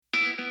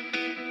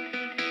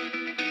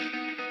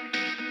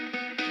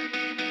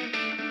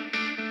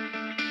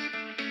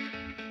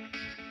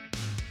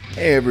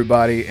Hey,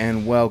 everybody,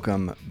 and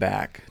welcome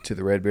back to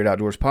the Redbeard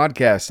Outdoors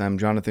podcast. I'm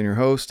Jonathan, your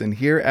host, and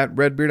here at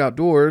Redbeard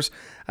Outdoors,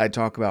 I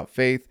talk about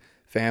faith,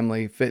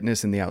 family,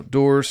 fitness, and the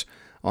outdoors.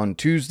 On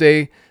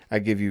Tuesday, I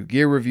give you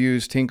gear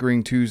reviews,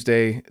 Tinkering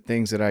Tuesday,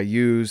 things that I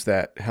use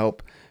that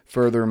help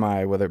further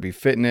my, whether it be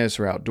fitness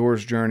or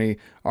outdoors journey,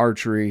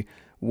 archery,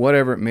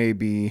 whatever it may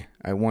be.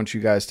 I want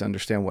you guys to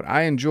understand what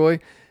I enjoy,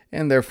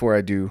 and therefore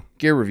I do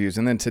gear reviews.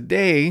 And then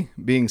today,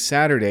 being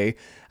Saturday,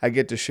 I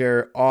get to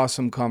share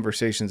awesome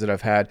conversations that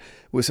I've had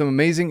with some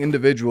amazing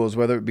individuals,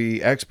 whether it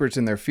be experts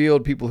in their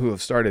field, people who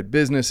have started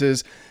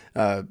businesses,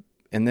 and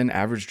then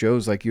average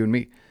Joes like you and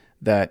me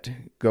that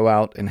go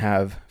out and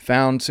have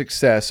found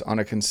success on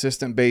a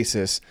consistent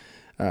basis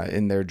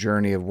in their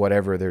journey of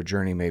whatever their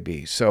journey may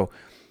be. So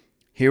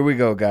here we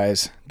go,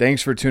 guys.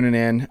 Thanks for tuning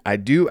in. I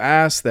do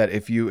ask that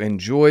if you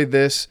enjoy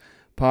this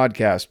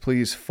podcast,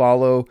 please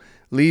follow,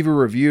 leave a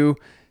review.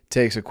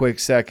 Takes a quick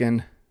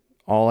second.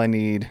 All I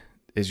need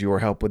is your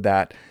help with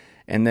that.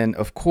 And then,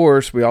 of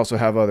course, we also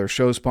have other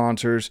show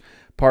sponsors,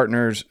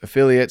 partners,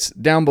 affiliates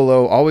down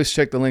below. Always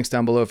check the links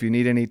down below if you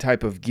need any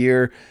type of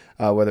gear,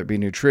 whether it be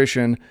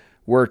nutrition,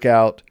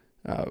 workout,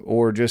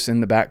 or just in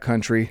the back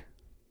country.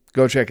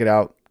 Go check it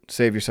out.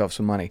 Save yourself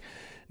some money.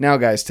 Now,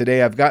 guys,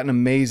 today I've got an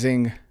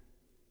amazing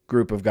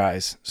group of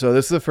guys. So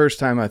this is the first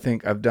time I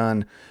think I've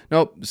done,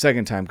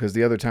 second time, because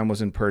the other time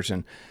was in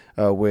person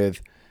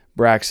with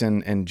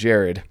Braxton and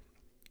Jared.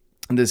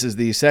 This is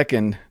the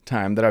second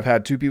time that I've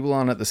had two people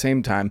on at the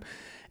same time.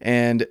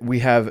 And we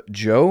have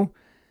Joe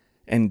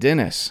and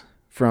Dennis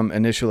from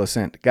Initial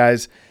Ascent.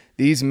 Guys,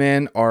 these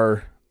men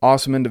are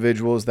awesome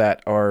individuals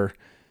that are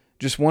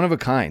just one of a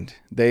kind.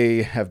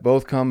 They have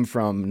both come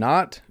from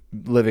not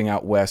living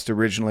out west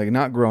originally,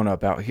 not grown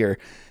up out here,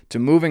 to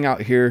moving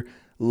out here,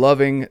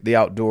 loving the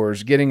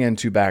outdoors, getting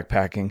into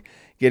backpacking,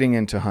 getting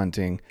into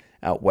hunting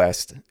out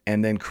west,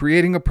 and then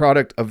creating a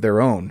product of their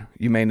own,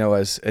 you may know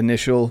as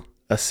Initial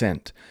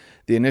Ascent.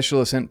 The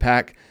Initial Ascent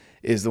pack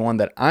is the one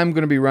that I'm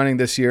going to be running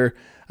this year.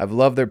 I've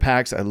loved their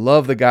packs. I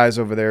love the guys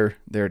over there.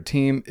 Their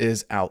team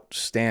is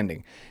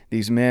outstanding.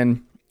 These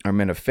men are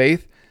men of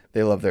faith.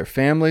 They love their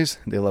families.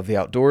 They love the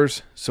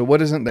outdoors. So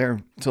what isn't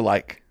there to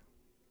like?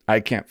 I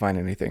can't find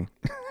anything.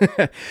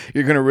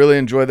 You're going to really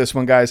enjoy this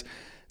one, guys.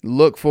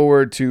 Look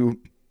forward to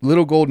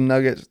little golden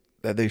nuggets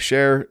that they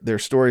share their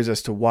stories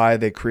as to why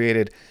they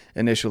created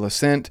Initial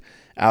Ascent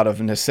out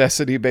of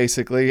necessity,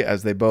 basically,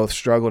 as they both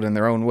struggled in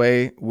their own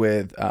way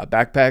with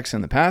backpacks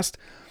in the past.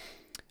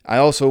 I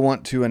also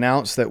want to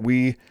announce that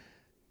we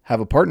have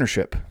a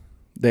partnership.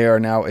 They are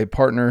now a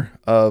partner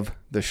of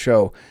the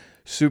show.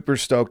 Super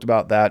stoked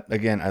about that.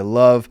 Again, I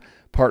love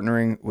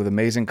partnering with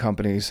amazing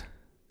companies,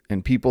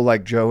 and people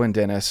like Joe and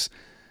Dennis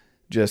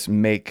just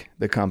make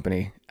the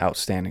company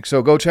outstanding.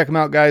 So go check them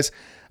out, guys.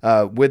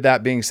 With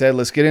that being said,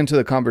 let's get into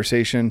the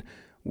conversation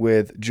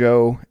with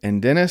Joe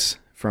and Dennis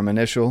from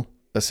Initial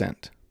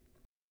Ascent.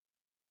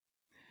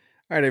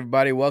 All right,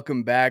 everybody,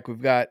 welcome back. We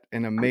got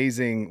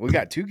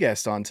two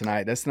guests on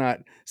tonight. It's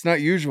not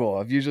usual.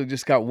 I've usually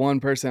just got one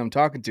person I'm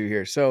talking to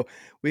here. So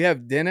we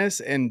have Dennis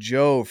and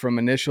Joe from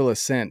Initial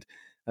Ascent.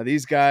 Now,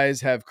 these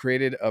guys have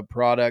created a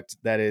product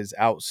that is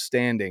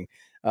outstanding,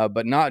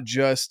 but not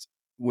just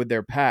with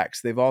their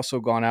packs. They've also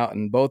gone out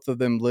and both of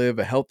them live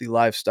a healthy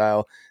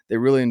lifestyle. They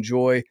really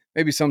enjoy,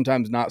 maybe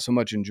sometimes not so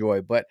much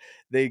enjoy, but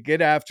they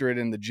get after it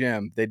in the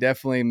gym. They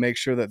definitely make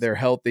sure that they're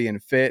healthy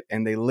and fit,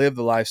 and they live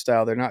the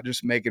lifestyle. They're not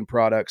just making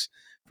products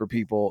for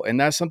people. And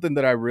that's something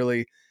that I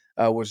really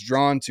was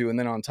drawn to. And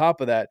then on top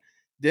of that,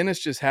 Dennis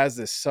just has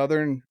this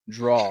Southern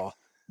draw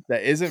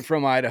that isn't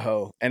from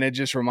Idaho. And it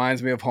just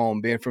reminds me of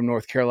home, being from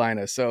North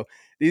Carolina. So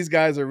these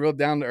guys are real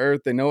down to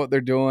earth. They know what they're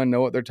doing,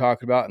 know what they're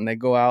talking about, and they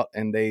go out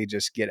and they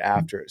just get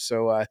after it.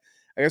 So I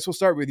guess we'll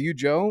start with you,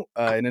 Joe.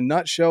 In a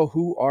nutshell,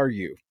 who are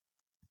you?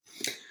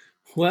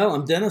 Well,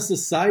 I'm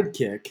Dennis's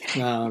sidekick.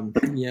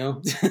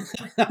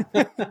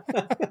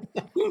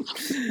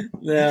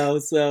 No,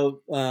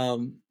 so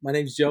my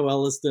name's Joe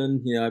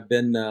Elliston. I've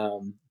been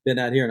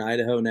out here in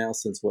Idaho now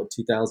since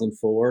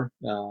 2004.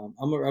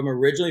 I'm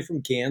originally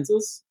from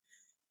Kansas.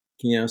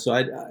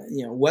 So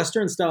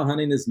Western style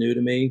hunting is new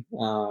to me.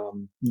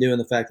 New in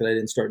the fact that I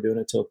didn't start doing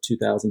it till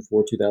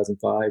 2004,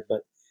 2005.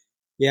 But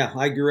yeah,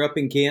 I grew up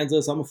in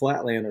Kansas. I'm a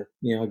flatlander.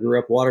 I grew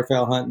up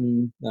waterfowl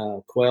hunting,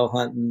 quail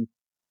hunting.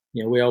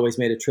 We always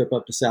made a trip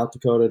up to South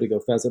Dakota to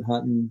go pheasant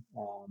hunting.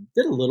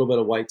 Did a little bit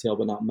of whitetail,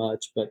 but not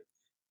much. But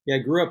yeah, I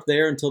grew up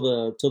there until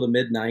the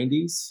mid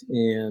 '90s,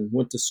 and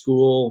went to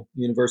school,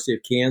 University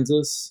of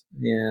Kansas,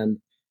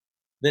 and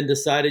then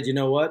decided,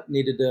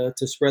 needed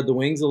to spread the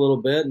wings a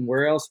little bit, and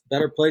where else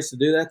better place to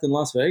do that than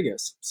Las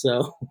Vegas?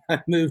 So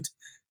I moved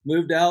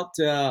out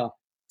to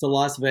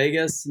Las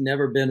Vegas.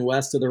 Never been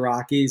west of the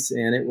Rockies,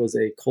 and it was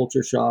a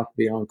culture shock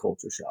beyond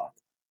culture shock.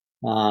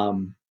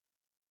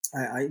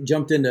 I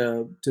jumped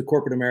into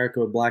corporate America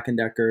with Black &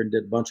 Decker and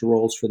did a bunch of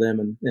roles for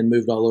them, and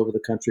moved all over the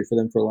country for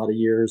them for a lot of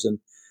years, and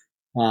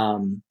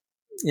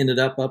ended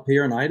up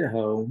here in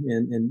Idaho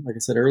in like I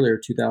said earlier,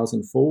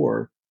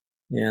 2004,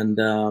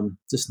 and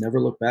just never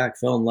looked back.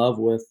 Fell in love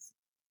with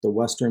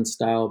Western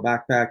style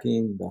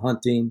backpacking, the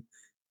hunting.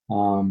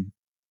 Um,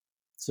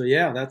 so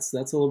yeah, that's a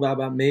little bit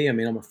about me. I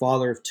mean, I'm a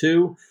father of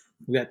two.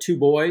 We've got two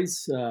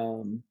boys.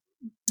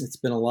 It's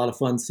been a lot of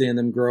fun seeing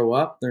them grow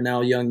up. They're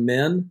now young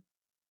men,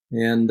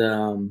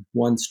 and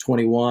one's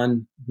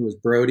 21, who is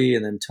Brody,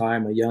 and then Ty,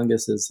 my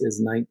youngest, is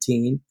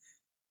 19.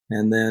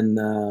 And then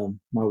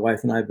my wife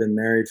and I have been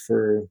married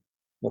for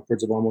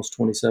upwards of almost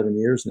 27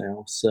 years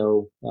now.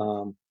 So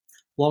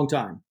long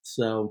time.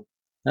 So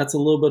that's a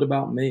little bit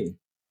about me.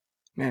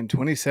 Man,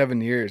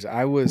 27 years.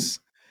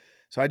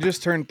 So I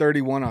just turned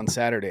 31 on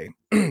Saturday.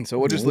 So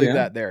we'll just Oh leave yeah.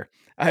 that there.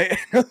 I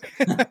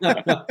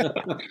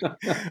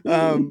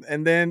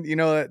and then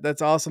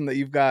that's awesome that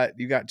you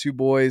got two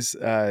boys,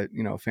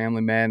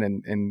 family men,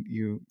 and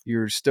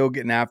you're still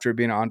getting after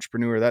being an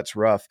entrepreneur. That's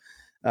rough.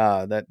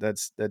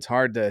 That's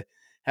hard to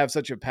have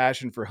such a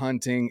passion for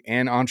hunting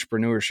and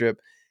entrepreneurship,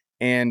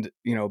 and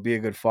be a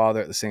good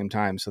father at the same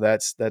time. So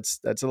that's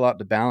a lot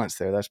to balance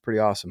there. That's pretty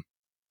awesome.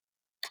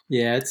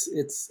 Yeah,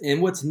 it's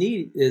and what's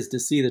neat is to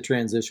see the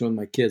transition with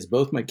my kids.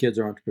 Both my kids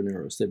are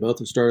entrepreneurs. They both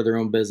have started their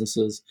own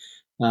businesses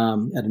at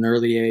an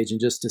early age, and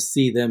just to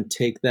see them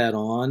take that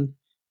on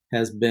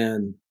has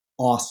been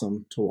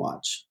awesome to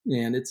watch.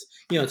 And it's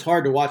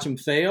hard to watch them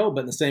fail,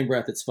 but in the same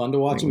breath, it's fun to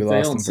I watch think them we fail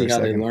lost and him for see a how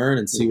they second. learn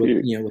and see what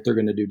what they're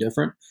going to do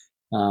different.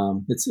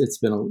 It's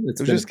been It it's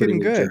was been a just pretty getting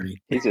neat good.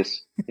 journey. He's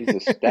a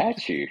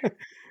statue.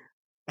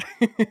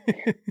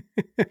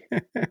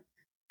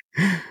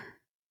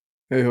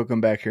 Maybe he'll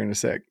come back here in a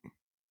sec.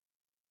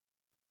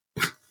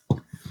 This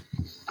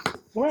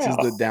is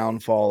the Well,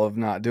 downfall of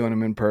not doing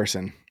them in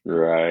person.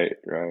 right.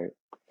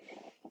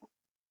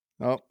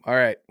 Oh, all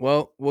right.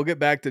 Well, we'll get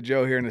back to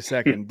Joe here in a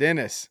second.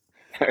 Dennis.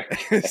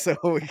 So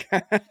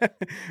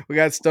we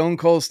got Stone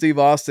Cold Steve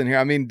Austin here.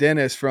 I mean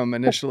Dennis from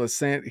Initial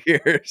Ascent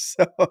here.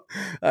 So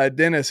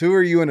Dennis, who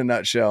are you in a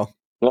nutshell?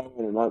 Well,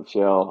 in a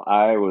nutshell,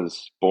 I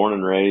was born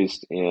and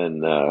raised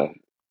in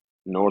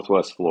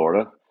Northwest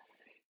Florida,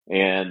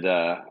 and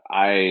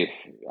I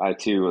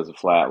too was a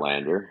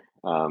flatlander.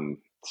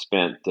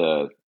 Spent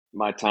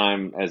my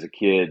time as a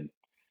kid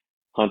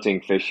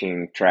hunting,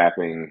 fishing,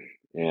 trapping,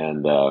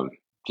 and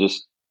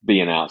just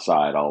being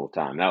outside all the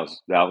time. That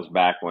was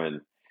back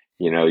when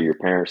your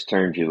parents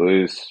turned you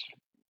loose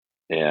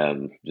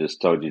and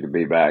just told you to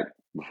be back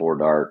before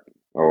dark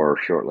or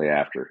shortly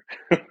after.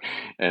 When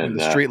the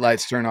and street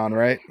lights turn on,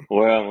 right?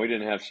 well, we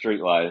didn't have street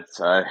lights.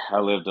 I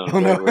lived on a Oh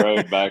no. dirt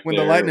road back When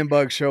the there. lightning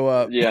bugs show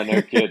up. Yeah,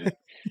 no kidding.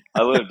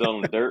 I lived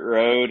on a dirt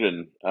road,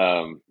 and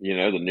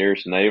the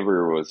nearest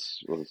neighbor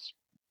was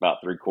about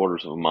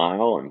 3/4 of a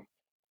mile,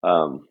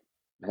 and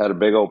had a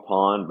big old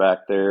pond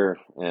back there,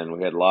 and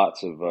we had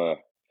lots of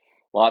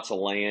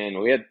land.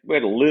 We had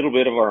a little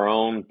bit of our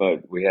own,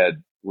 but we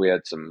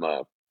had some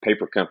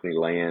paper company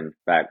land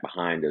back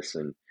behind us,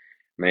 and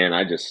man,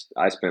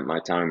 I spent my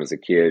time as a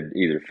kid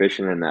either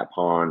fishing in that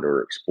pond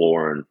or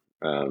exploring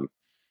um,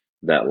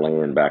 that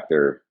land back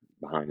there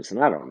behind us. And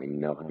I don't even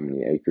know how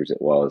many acres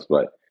it was,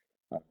 but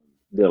uh,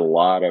 did a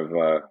lot of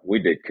we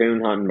did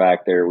coon hunting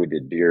back there. We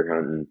did deer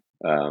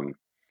hunting,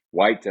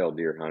 whitetail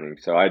deer hunting.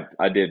 So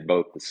I did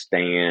both the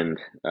stand.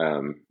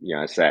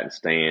 I sat in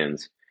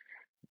stands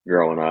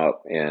growing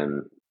up,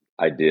 and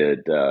I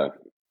did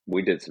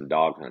we did some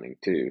dog hunting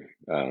too.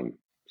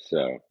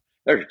 So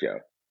there's Joe.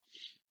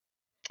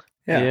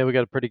 Yeah. Yeah, we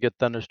got a pretty good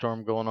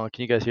thunderstorm going on.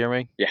 Can you guys hear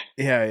me? Yeah.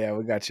 Yeah,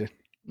 we got you.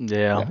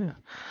 Yeah.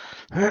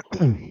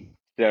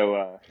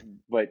 So,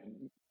 but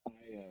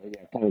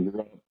I kind of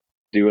grew up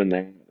doing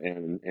that,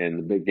 and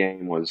the big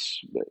game was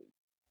the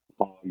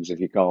hogs, if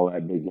you call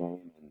that big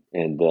game,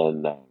 and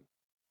then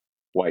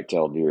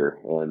whitetail deer,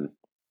 and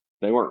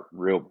they weren't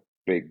real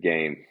big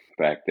game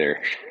back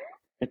there.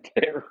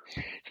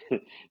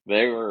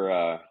 they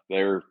were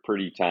they were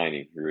pretty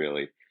tiny,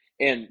 really.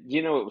 And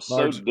it was so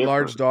Large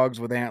different. dogs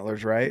with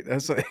antlers, right?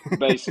 That's like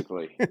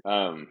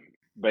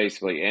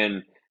Basically,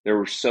 and there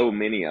were so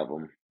many of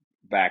them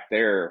back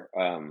there.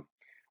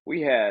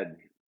 We had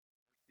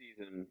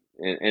season,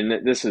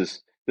 and this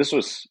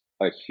was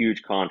a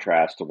huge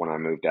contrast to when I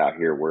moved out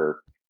here, where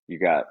you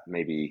got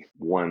maybe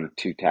 1,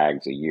 2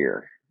 tags a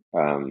year.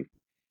 Um,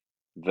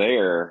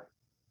 there,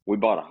 we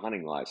bought a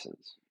hunting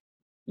license.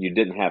 You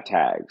didn't have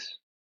tags.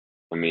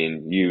 I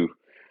mean,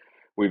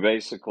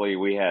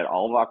 we had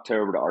all of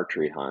October to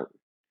archery hunt.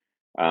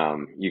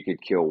 You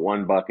could kill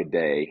 1 buck a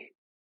day,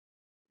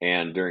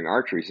 and during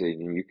archery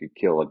season, you could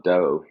kill a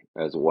doe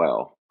as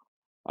well.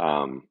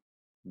 Um,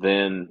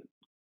 then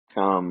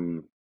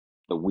come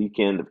the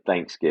weekend of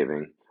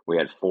Thanksgiving, we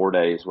had 4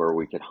 days where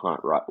we could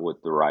hunt with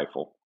the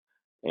rifle,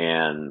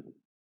 and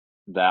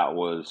that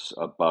was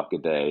a buck a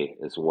day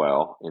as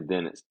well. And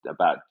then it's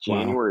about wow.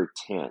 January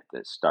 10th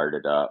it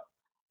started up,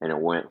 and it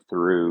went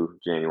through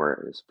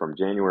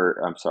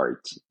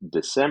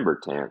December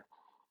 10th,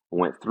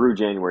 went through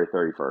January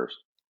 31st.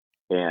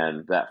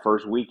 And that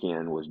first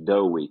weekend was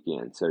doe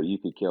weekend, so you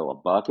could kill a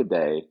buck a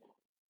day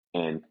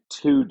and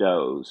 2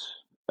 does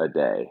a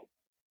day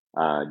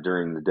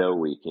during the doe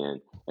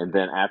weekend, and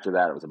then after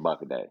that it was a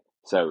buck a day.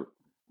 So,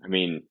 I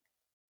mean,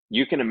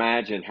 you can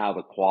imagine how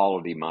the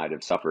quality might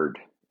have suffered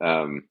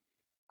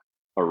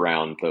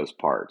around those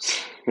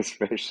parts,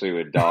 especially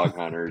with dog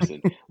hunters.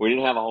 And we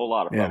didn't have a whole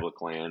lot of Yeah.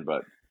 public land,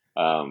 but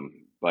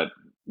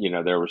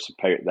there was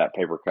that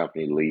paper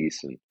company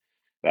lease and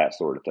that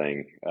sort of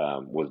thing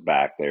was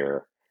back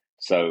there.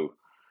 So,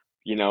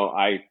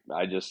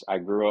 I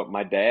grew up.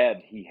 My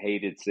dad, he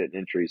hated sitting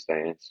in tree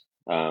stands.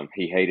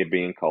 He hated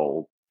being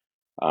cold.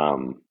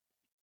 Um,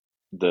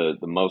 the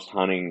most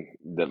hunting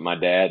that my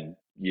dad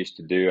used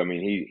to do. I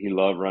mean, he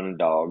loved running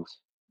dogs,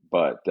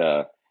 but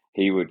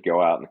he would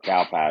go out in the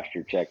cow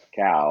pasture, check the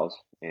cows,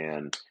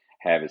 and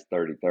have his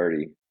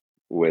 30-30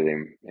 with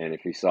him. And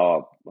if he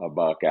saw a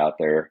buck out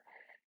there,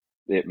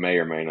 it may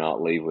or may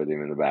not leave with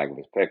him in the back of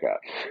his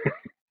pickup,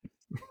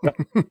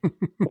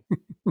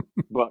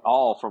 but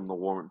all from the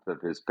warmth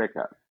of his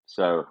pickup.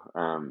 So,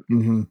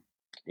 Hmm.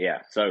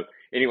 yeah. So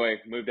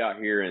anyway, moved out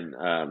here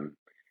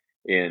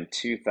in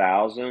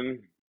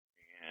 2000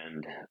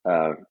 and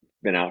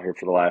been out here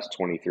for the last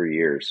 23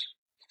 years.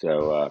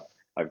 So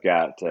I've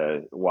got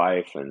a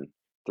wife and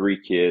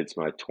 3 kids.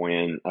 I've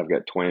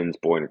got twins,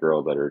 boy and a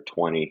girl, that are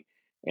 20,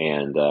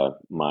 and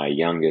my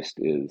youngest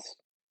is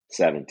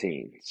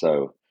 17.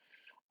 So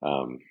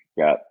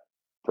got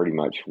pretty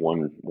much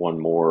one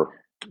more,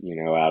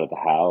 out of the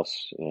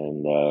house,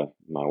 and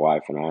my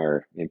wife and I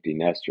are empty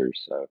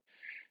nesters. So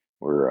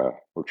we're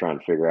trying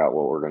to figure out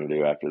what we're going to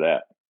do after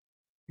that.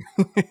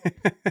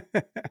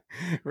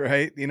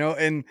 Right.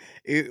 And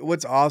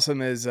what's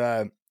awesome is,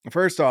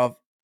 first off,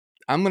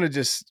 I'm going to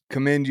just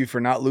commend you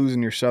for not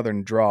losing your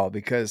Southern drawl,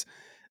 because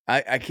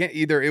I can't,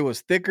 either it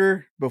was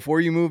thicker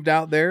before you moved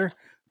out there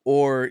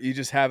or you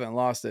just haven't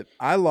lost it.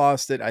 I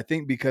lost it, I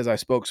think, because I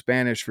spoke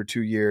Spanish for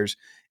 2 years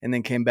and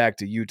then came back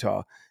to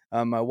Utah.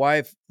 My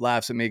wife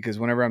laughs at me because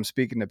whenever I'm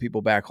speaking to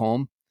people back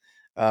home,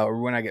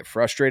 or when I get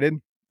frustrated,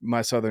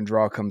 my Southern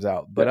draw comes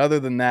out. But Yep. other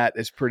than that,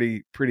 it's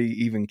pretty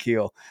even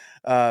keel.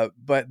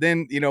 But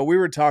then, we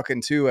were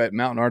talking too at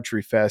Mountain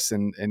Archery Fest,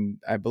 and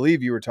I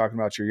believe you were talking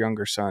about your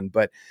younger son,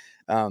 but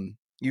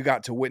you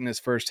got to witness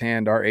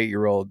firsthand our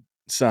 8-year-old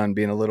son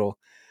being a little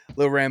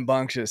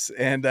rambunctious.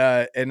 And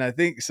I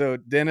think so.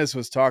 Dennis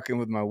was talking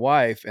with my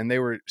wife, and they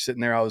were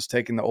sitting there. I was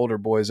taking the older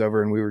boys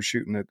over, and we were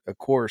shooting a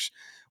course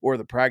or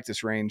the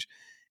practice range.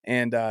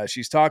 And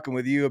she's talking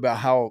with you about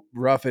how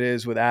rough it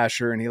is with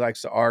Asher, and he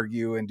likes to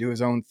argue and do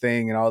his own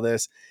thing and all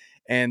this.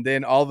 And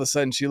then all of a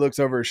sudden she looks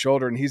over her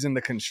shoulder and he's in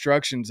the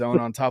construction zone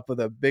on top of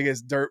the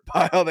biggest dirt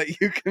pile that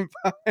you can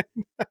find.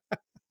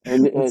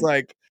 And It's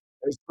like,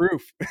 there's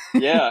proof.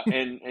 yeah,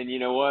 and you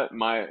know what?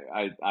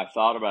 I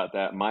thought about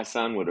that. My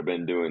son would have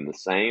been doing the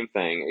same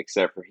thing,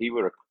 except for he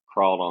would have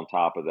crawled on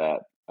top of that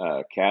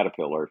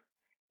caterpillar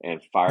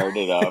and fired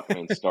it up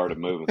and started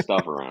moving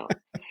stuff around.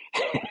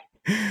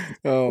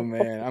 Oh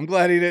man, I'm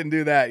glad he didn't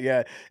do that.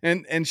 Yeah.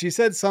 And she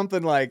said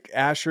something like,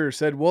 Asher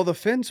said, "Well, the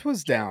fence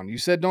was down. You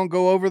said don't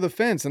go over the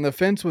fence, and the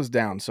fence was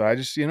down. So I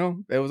just, it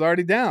was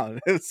already down.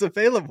 It's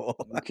available."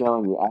 I'm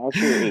telling you,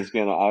 Asher is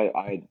gonna.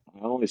 I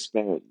only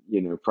spent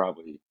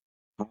probably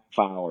half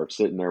hour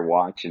sitting there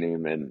watching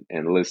him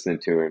and listening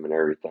to him and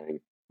everything.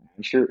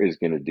 Asher is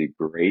gonna do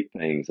great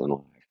things in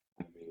life.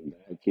 I mean,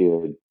 that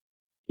kid,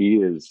 he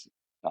is.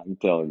 I'm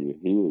telling you,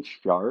 he is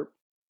sharp,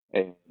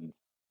 and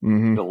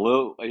Hmm. he's a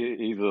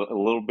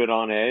little bit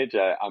on edge.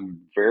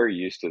 I'm very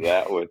used to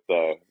that with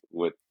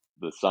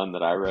the son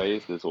that I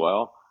raised as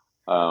well.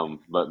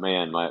 But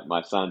man,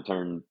 my son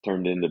turned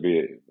into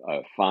be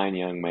a fine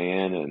young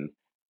man,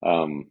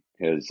 and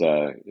is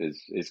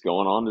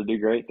going on to do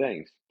great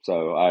things.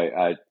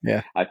 So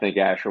Yeah. I think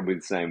Ash will be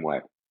the same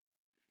way.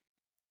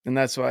 And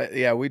that's why,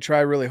 yeah, we try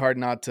really hard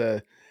not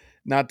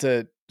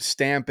to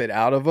stamp it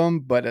out of them,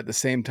 but at the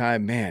same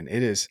time, man,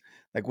 it is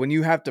like when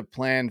you have to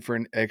plan for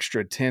an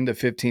extra 10 to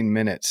 15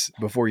 minutes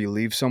before you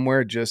leave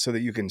somewhere just so that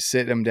you can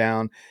sit him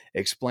down,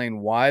 explain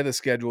why the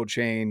schedule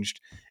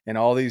changed and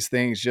all these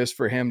things just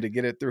for him to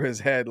get it through his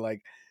head.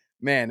 Like,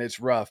 man, it's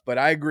rough, but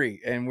I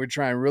agree. And we're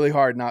trying really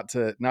hard not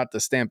to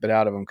stamp it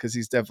out of him, because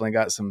he's definitely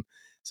got some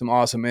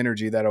awesome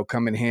energy that'll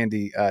come in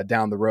handy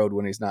down the road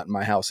when he's not in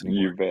my house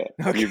You anymore.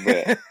 bet. You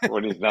bet. Okay.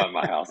 When he's not in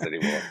my house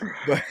anymore.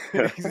 But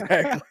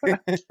exactly,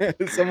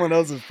 someone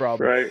else's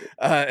problem. Right.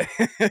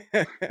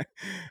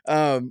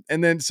 Uh,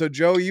 and then, so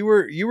Joe, you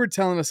were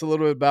telling us a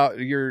little bit about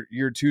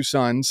your 2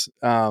 sons,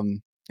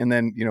 and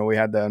then we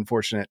had the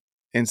unfortunate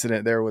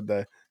incident there with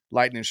the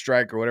lightning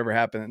strike or whatever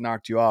happened that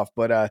knocked you off.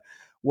 But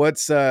what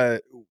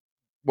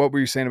were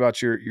you saying about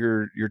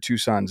your 2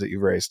 sons that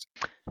you've raised?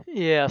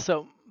 Yeah,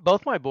 so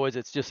both my boys,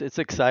 it's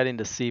exciting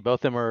to see.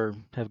 Both of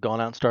them have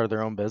gone out and started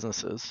their own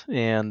businesses,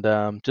 and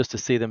just to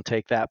see them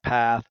take that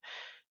path,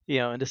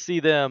 and to see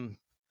them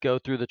go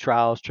through the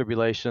trials,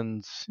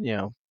 tribulations,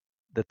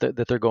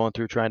 that they're going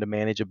through trying to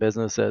manage a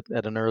business at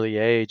an early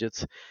age.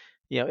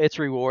 It's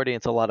rewarding.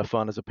 It's a lot of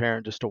fun as a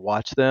parent just to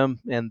watch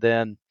them, and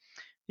then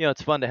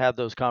it's fun to have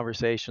those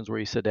conversations where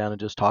you sit down and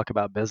just talk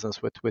about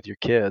business with your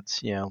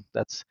kids.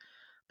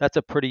 That's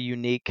a pretty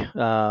unique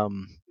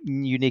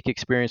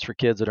experience for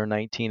kids that are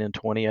 19 and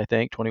 20, I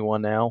think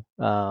 21 now.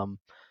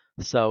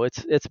 So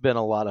it's been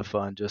a lot of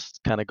fun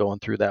just kind of going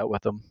through that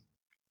with them.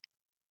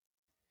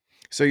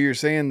 So you're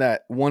saying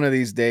that one of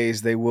these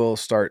days they will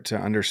start to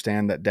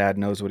understand that dad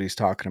knows what he's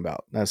talking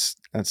about. That's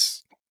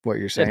what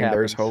you're It saying.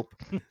 There's happens.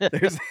 hope.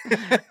 There's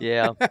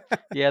Yeah.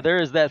 Yeah,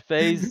 there is that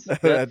phase.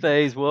 That that's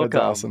phase will that's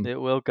come. awesome. It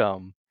will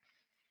come.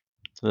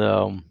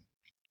 So,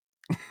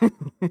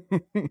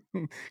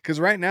 Because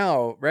right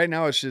now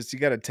it's just you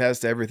got to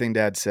test everything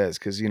dad says.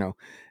 Because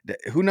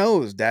who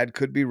knows? Dad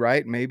could be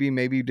right. Maybe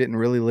you didn't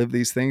really live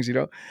these things.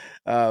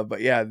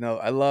 But yeah, no,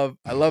 I love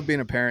being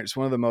a parent. It's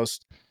one of the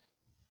most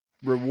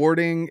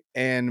rewarding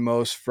and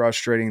most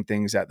frustrating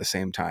things at the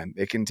same time.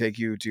 It can take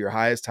you to your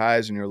highest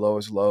highs and your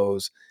lowest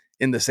lows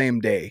in the same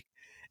day.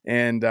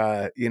 And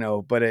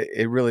but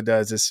it really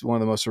does. It's one of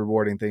the most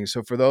rewarding things.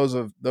 So for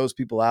those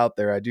people out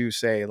there, I do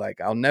say,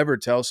 like, I'll never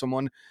tell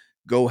someone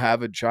go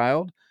have a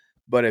child,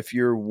 but if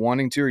you're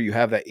wanting to or you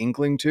have that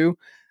inkling to,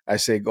 I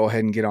say go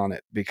ahead and get on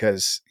it,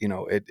 because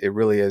it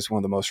really is one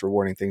of the most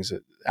rewarding things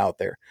out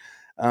there.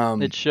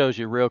 it shows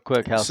you real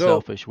quick how So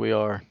selfish we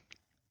are,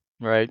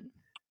 right?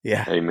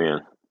 yeah. Amen.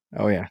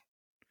 Oh yeah.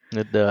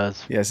 It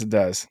does. Yes, it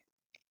does.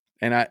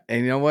 And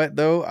you know what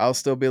though? I'll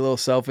still be a little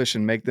selfish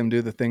and make them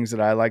do the things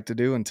that I like to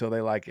do until they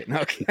like it.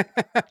 No,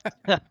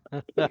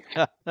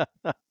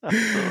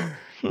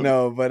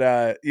 no, but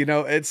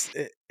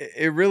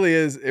it really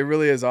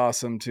is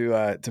awesome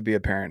to be a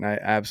parent. I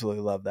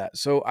absolutely love that.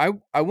 So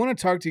I want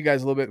to talk to you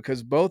guys a little bit,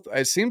 because both,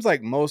 it seems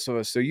like most of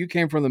us. So you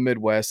came from the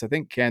Midwest. I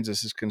think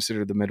Kansas is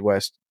considered the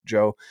Midwest,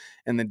 Joe,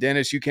 and then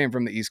Dennis, you came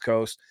from the East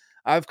Coast.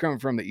 I've come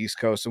from the East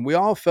Coast, and we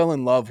all fell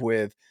in love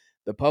with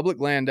the public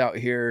land out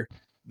here,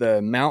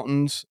 the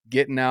mountains,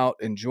 getting out,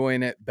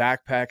 enjoying it,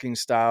 backpacking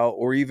style,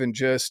 or even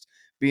just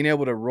being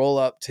able to roll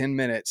up 10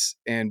 minutes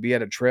and be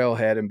at a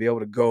trailhead and be able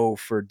to go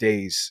for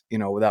days,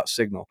 without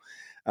signal.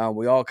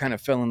 We all kind of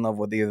fell in love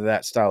with either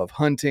that style of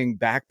hunting,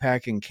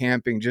 backpacking,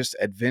 camping, just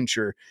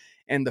adventure,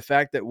 and the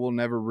fact that we'll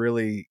never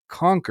really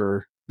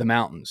conquer the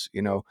mountains.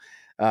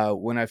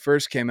 When I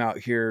first came out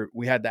here,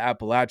 we had the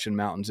Appalachian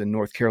Mountains in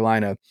North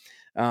Carolina.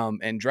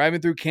 And driving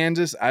through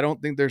Kansas, I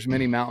don't think there's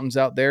many mountains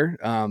out there.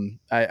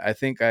 I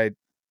think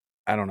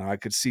I don't know. I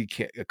could see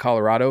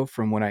Colorado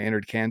from when I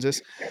entered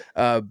Kansas,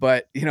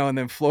 but and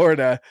then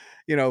Florida.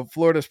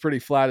 Florida's pretty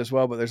flat as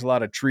well, but there's a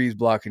lot of trees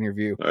blocking your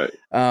view. All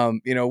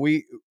right.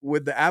 We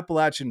with the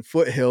Appalachian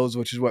foothills,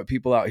 which is what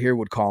people out here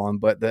would call them,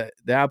 but the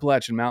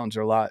Appalachian Mountains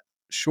are a lot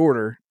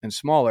shorter and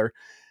smaller,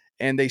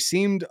 and they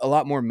seemed a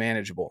lot more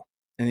manageable.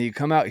 And you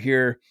come out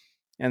here,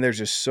 and there's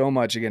just so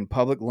much, again,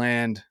 public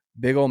land,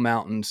 big old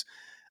mountains.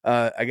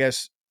 I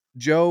guess,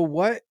 Joe,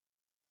 what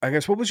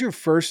was your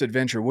first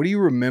adventure? What do you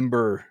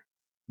remember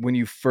when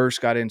you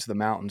first got into the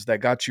mountains that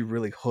got you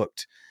really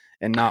hooked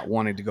and not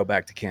wanting to go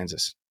back to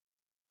Kansas?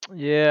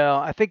 Yeah,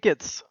 I think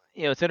it's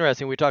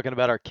interesting. We're talking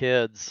about our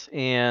kids,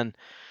 and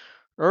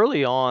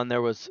early on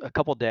there was a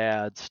couple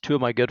dads, two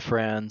of my good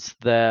friends,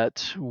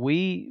 that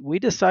we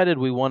decided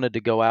we wanted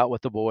to go out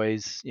with the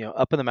boys,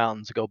 up in the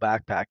mountains, go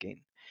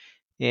backpacking.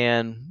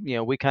 And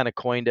we kind of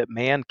coined it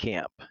man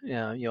camp.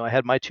 I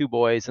had my two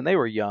boys and they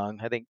were young.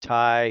 I think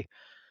Ty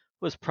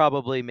was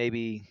probably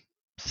maybe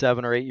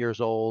 7 or 8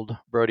 years old.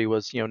 Brody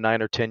was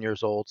 9 or 10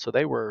 years old. So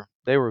they were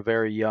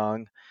very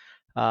young.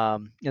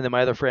 And then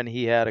my other friend,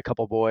 he had a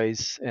couple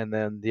boys, and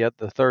then the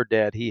third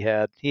dad, he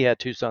had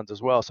two sons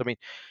as well. So I mean,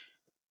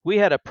 we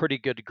had a pretty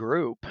good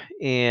group,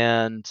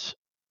 and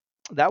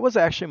that was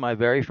actually my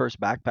very first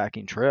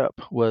backpacking trip.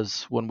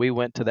 Was when we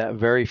went to that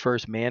very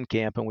first man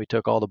camp, and we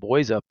took all the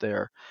boys up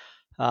there.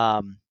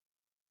 Um,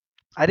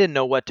 I didn't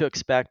know what to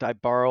expect. I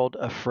borrowed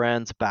a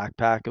friend's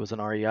backpack. It was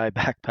an REI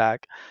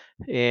backpack.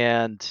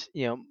 And,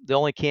 the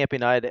only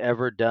camping I'd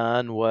ever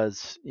done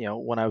was,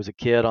 when I was a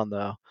kid on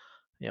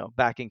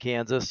back in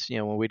Kansas,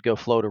 when we'd go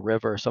float a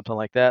river or something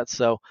like that.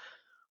 So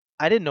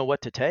I didn't know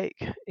what to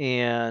take.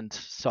 And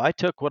so I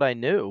took what I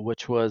knew,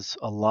 which was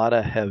a lot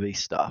of heavy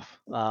stuff.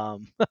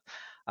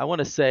 I want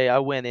to say I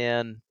went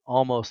in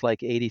almost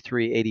like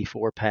 83,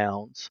 84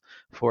 pounds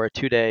for a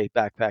 2-day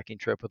backpacking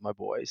trip with my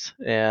boys.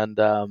 And,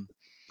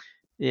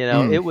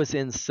 Mm. it was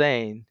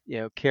insane,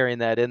 carrying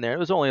that in there. It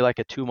was only like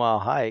a 2-mile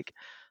hike,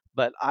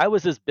 but I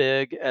was as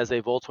big as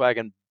a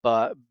Volkswagen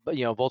Bug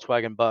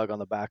on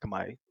the back of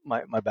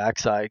my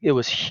backside. It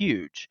was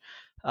huge,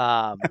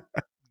 um,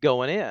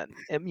 going in.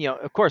 And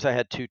of course, I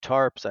had two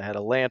tarps. I had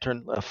a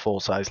lantern, a full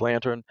size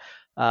lantern.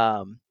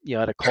 I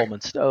had a Coleman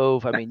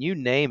stove. I mean, you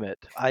name it.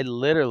 I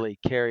literally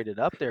carried it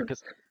up there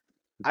because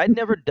I'd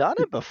never done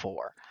it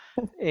before.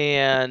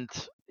 And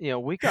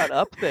we got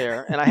up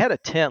there, and I had a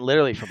tent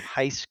literally from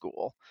high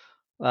school.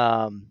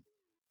 um,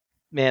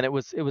 Man, it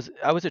was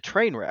I was a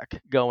train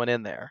wreck going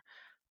in there.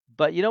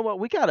 But you know what?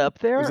 We got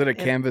up Was there it a and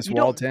canvas you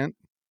wall don't tent?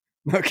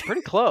 Okay.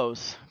 pretty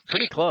close,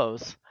 pretty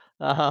close.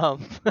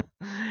 Um,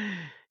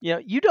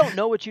 you don't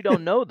know what you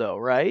don't know though,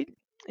 right?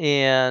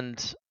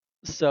 And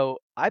so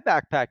I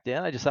backpacked in.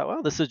 I just thought,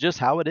 well, this is just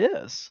how it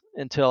is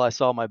until I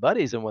saw my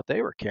buddies and what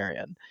they were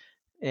carrying.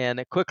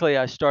 And quickly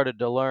I started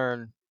to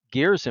learn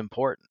gear's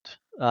important.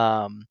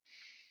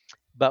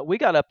 But we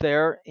got up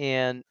there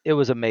and it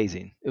was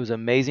amazing. It was an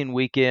amazing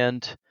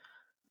weekend.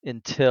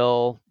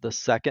 until the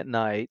second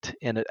night,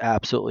 and it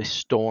absolutely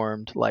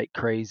stormed like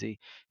crazy.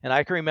 And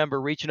I can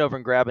remember reaching over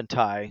and grabbing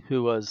Ty,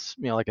 who was,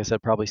 like I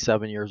said, probably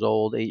 7 years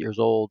old, 8 years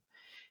old,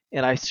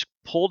 and I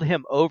pulled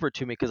him over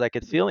to me because I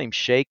could feel him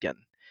shaking.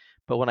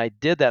 But when I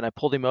did that and I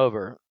pulled him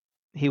over,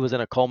 he was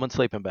in a Coleman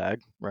sleeping bag,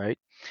 right?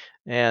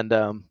 And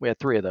we had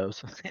three of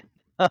those.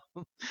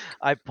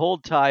 I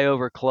pulled Ty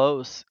over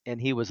close, and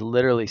he was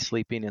literally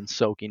sleeping in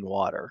soaking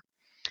water.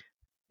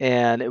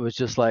 And it was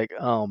just like,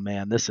 oh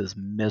man, this is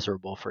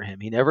miserable for him.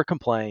 He never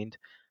complained,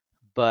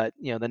 but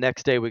the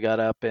next day we got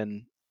up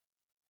and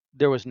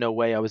there was no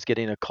way I was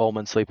getting a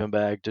Coleman sleeping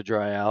bag to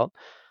dry out.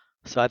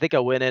 So I think I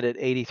went in at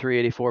 83,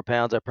 84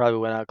 pounds. I probably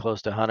went out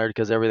close to 100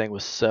 because everything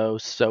was so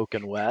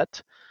soaking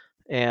wet.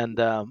 And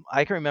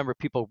I can remember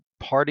people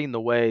parting the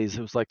ways.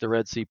 It was like the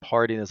Red Sea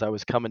parting as I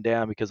was coming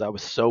down because I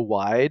was so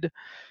wide,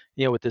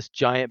 with this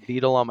giant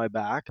beetle on my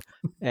back.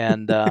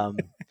 And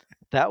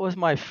that was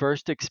my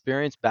first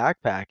experience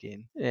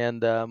backpacking.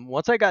 And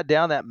once I got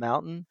down that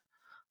mountain,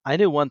 I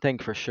knew one thing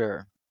for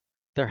sure.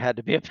 There had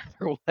to be a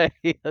better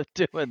way of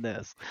doing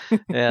this.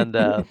 And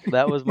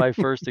that was my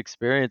first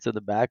experience in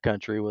the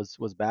backcountry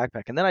was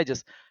backpacking. And then I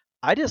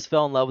just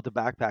fell in love with the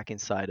backpacking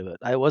side of it.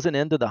 I wasn't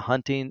into the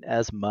hunting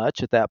as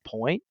much at that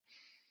point.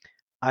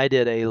 I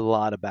did a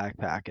lot of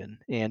backpacking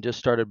and just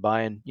started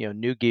buying,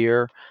 new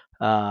gear,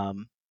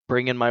 um,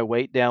 bringing my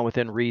weight down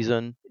within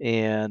reason,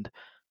 and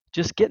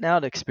just getting out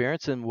and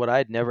experiencing what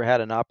I'd never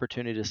had an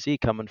opportunity to see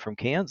coming from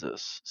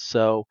Kansas.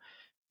 So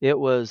it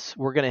was,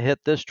 we're going to hit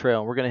this trail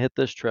and we're going to hit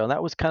this trail. And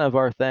that was kind of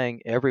our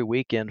thing every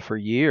weekend for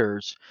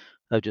years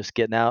of just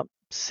getting out,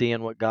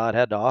 seeing what God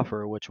had to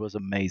offer, which was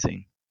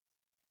amazing.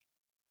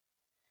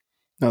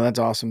 No, that's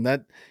awesome. I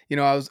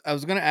was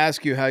going to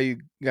ask you how you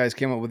guys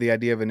came up with the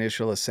idea of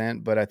initial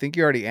ascent, but I think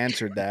you already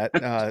answered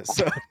that.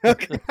 So,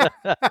 okay.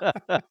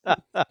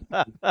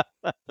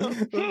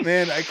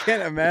 Man, I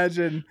can't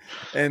imagine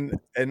an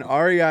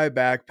REI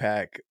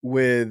backpack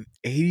with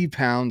 80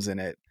 pounds in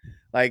it.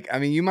 Like, I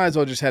mean, you might as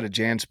well just had a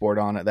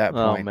JanSport on at that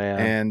Oh point.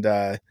 man.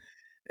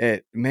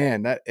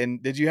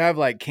 And did you have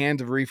like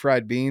cans of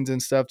refried beans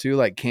and stuff too,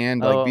 like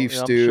canned like Oh, beef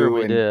yeah, I'm sure stew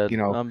we and did.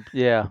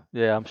 Yeah,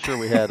 I'm sure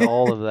we had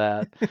all of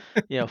that.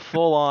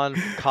 Full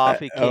on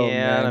coffee oh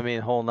can. I man,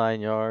 mean, whole 9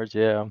 yards.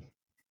 Yeah,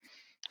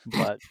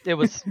 but it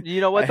was.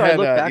 You know I what? Though I had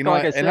look back on,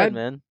 like I and said, I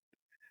man.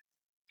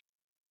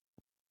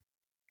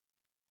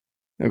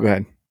 oh, go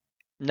ahead.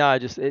 No,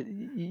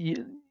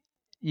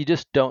 you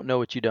just don't know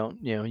what you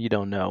don't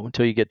know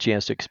until you get a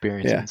chance to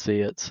experience it Yeah, and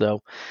see it.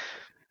 So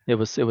it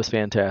was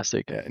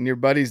fantastic. yeah, and your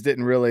buddies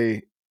didn't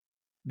really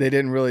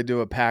do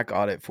a pack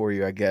audit for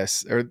you, I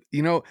guess. Or,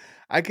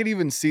 I could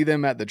even see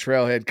them at the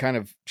trailhead kind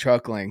of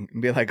chuckling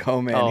and be like, oh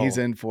man, he's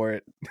Oh, in for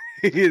it.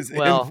 He is in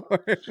well,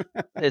 for it.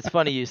 it's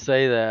funny you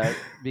say that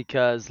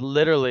because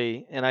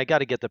literally, and I got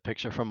to get the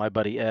picture from my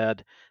buddy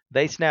Ed.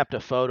 They snapped a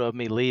photo of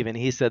me leaving.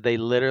 He said they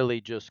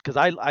literally just because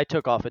I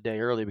took off a day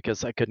early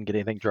because I couldn't get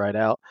anything dried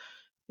out,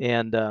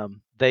 and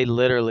they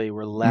literally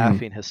were Mhm.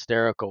 laughing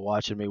hysterical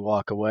watching me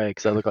walk away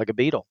because I look like a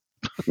beetle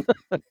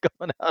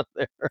going out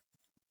there.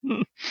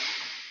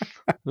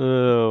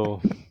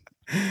 Oh,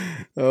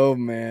 Oh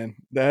man,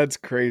 that's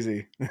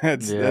crazy.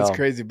 That's yeah.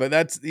 crazy. But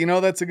that's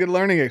a good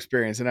learning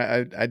experience, and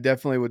I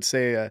definitely would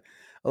say a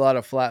lot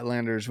of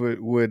flatlanders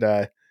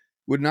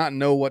would not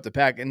know what to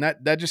pack, and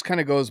that just kind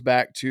of goes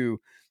back to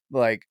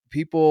like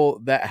people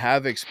that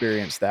have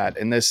experienced that,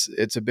 and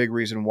it's a big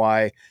reason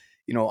why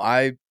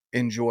I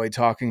enjoy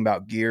talking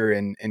about gear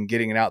and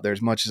getting it out there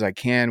as much as I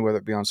can, whether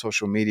it be on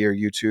social media or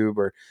YouTube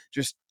or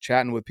just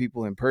chatting with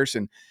people in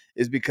person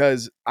is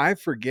because I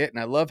forget and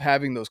I love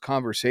having those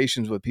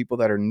conversations with people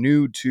that are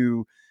new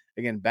to,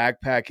 again,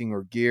 backpacking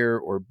or gear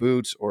or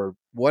boots or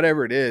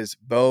whatever it is,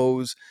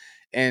 bows,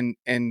 and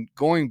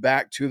going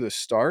back to the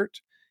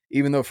start,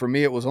 even though for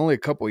me it was only a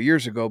couple of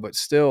years ago, but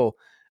still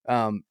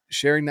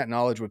sharing that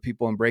knowledge with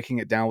people and breaking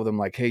it down with them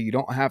like, hey, you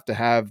don't have to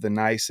have the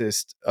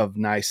nicest of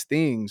nice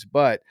things,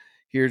 but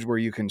here's where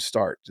you can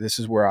start. This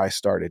is where I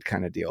started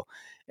kind of deal.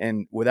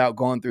 And without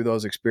going through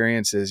those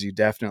experiences, you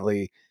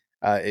definitely,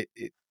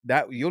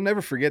 that you'll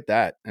never forget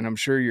that, and I'm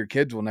sure your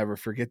kids will never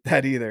forget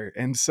that either.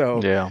 And so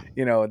Yeah.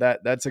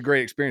 that's a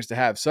great experience to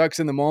have.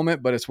 Sucks in the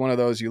moment, but it's one of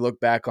those you look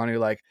back on, you're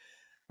like,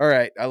 all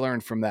right, I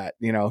learned from that,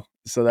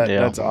 so Yeah.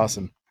 that's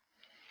awesome.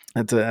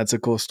 That's a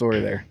cool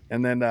story there.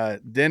 And then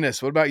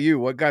Dennis, what about you?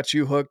 What got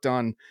you hooked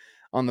on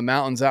the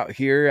mountains out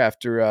here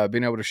after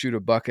being able to shoot a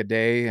buck a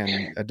day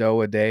and a doe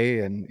a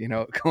day, and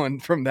going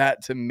from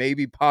that to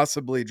maybe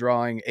possibly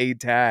drawing a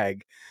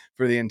tag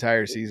for the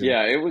entire season?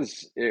 Yeah, it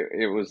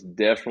was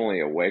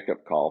definitely a wake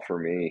up call for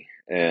me.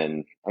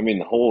 And I mean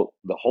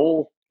the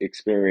whole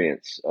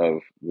experience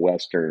of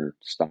Western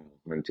style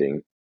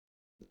hunting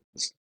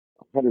is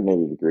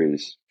 180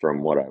 degrees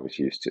from what I was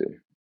used to.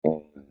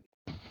 And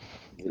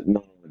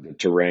not only the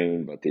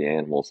terrain, but the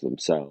animals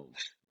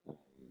themselves.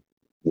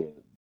 The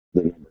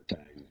the number of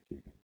tags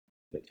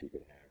that you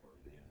could have, or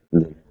the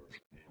number of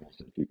animals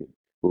that you could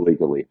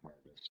legally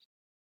harvest.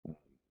 Um,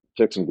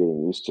 Took some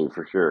getting used to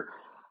for sure.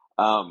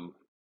 Um,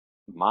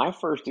 My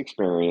first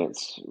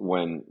experience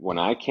when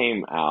I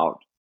came out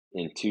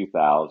in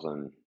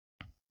 2000,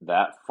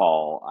 that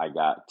fall, I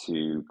got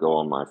to go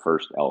on my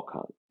first elk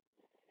hunt,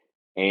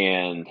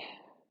 and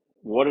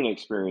what an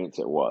experience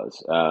it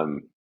was.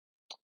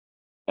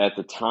 At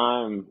the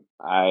time,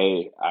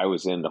 I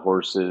was into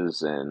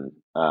horses, and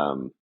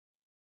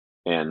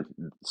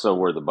so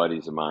were the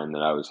buddies of mine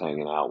that I was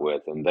hanging out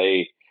with, and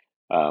they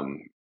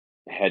um,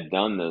 had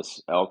done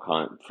this elk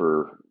hunt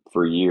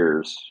for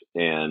years,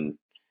 and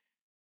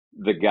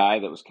the guy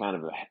that was kind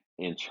of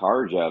in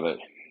charge of it,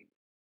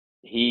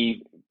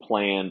 he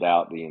planned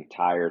out the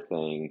entire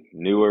thing,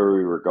 knew where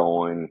we were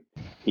going.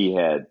 He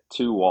had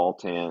two wall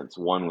tents.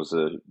 One was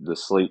the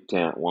sleep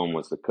tent, one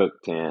was the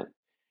cook tent.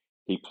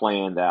 He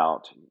planned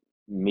out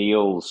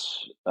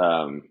meals,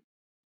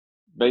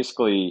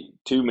 basically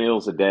 2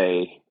 meals a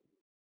day.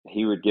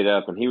 He would get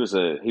up, and he was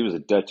a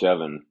Dutch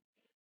oven,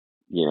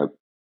 you know,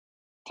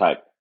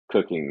 type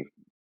cooking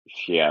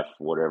chef,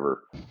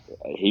 whatever.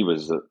 He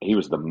was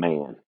the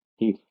man.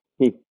 He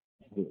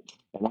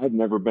and I'd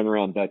never been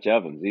around Dutch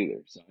ovens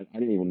either, so I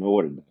didn't even know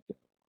what a Dutch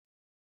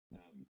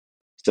oven.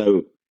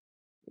 So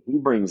he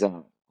brings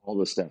out all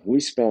this stuff. We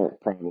spent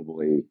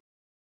probably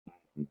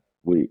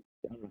we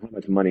I don't know how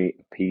much money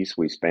a piece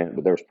we spent,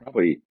 but there was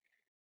probably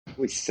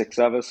six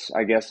of us,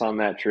 I guess, on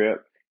that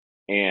trip.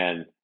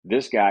 And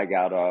this guy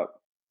got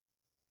up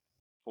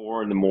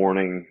 4 in the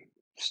morning,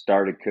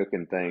 started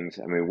cooking things.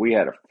 I mean, we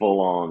had a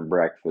full on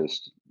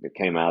breakfast that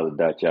came out of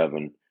the Dutch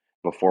oven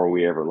before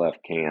we ever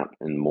left camp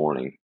in the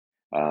morning,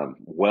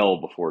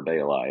 well before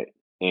daylight.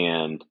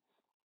 And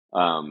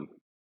um,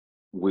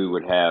 we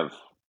would have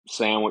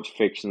sandwich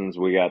fixings.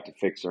 We got to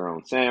fix our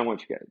own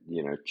sandwich, got,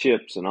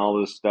 chips and all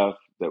this stuff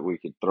that we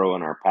could throw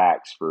in our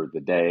packs for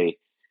the day.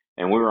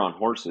 And we were on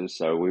horses,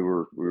 so we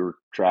were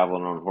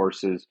traveling on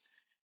horses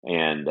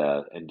and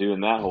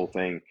doing that whole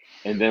thing.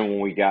 And then when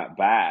we got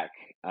back,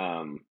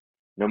 no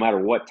matter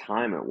what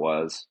time it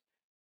was,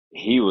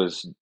 he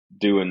was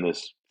doing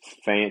this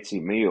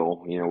fancy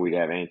meal. We'd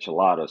have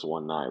enchiladas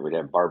one night, we'd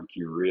have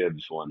barbecue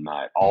ribs one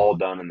night, all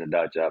done in the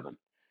Dutch oven.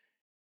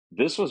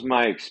 This was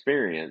my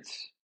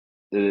experience.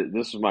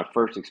 This was my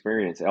first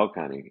experience elk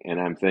hunting, and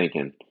I'm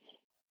thinking,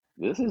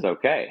 this is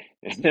okay.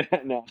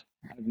 Now,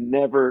 I've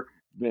never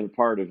been a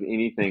part of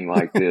anything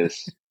like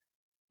this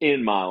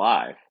in my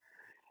life.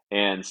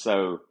 And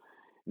so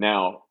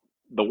now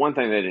the one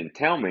thing they didn't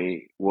tell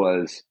me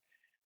was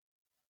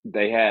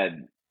they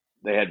had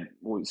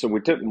so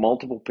we took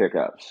multiple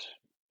pickups,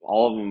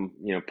 all of them,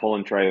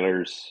 pulling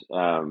trailers,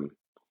 and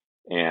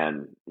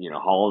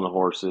hauling the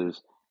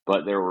horses,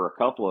 but there were a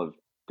couple of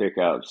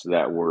pickups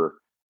that were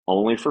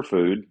only for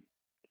food,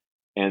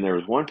 and there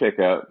was one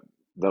pickup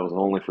that was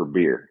only for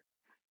beer.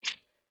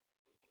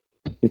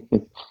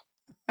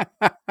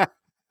 I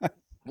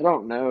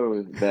don't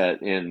know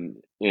that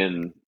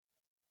in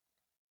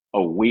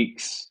a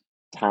week's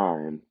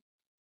time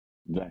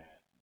that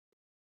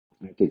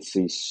I could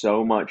see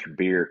so much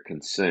beer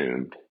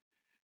consumed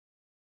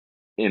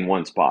in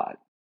one spot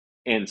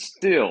and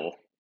still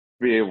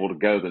be able to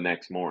go the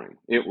next morning.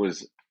 It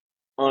was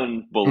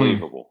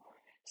unbelievable.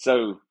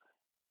 So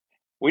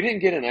we didn't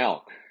get an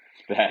elk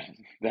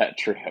that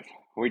trip.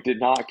 We did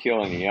not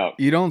kill any elk.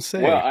 You don't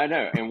say. Well, I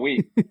know, and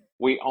we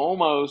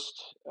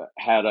almost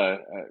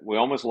we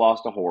almost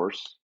lost a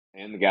horse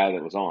and the guy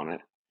that was on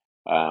it,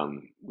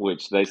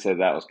 which they said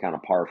that was kind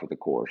of par for the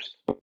course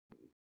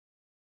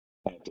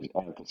at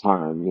the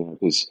time,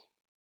 because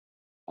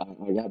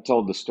I got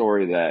told the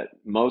story that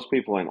most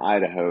people in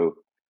Idaho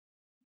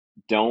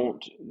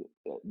don't,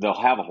 they'll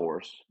have a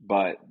horse,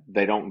 but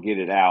they don't get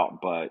it out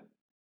but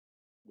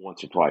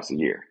once or twice a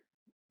year.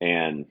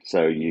 And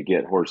so you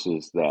get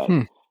horses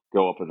that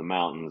go up in the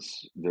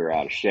mountains, they're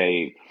out of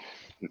shape,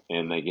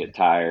 and they get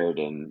tired,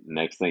 and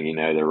next thing you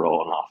know, they're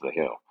rolling off the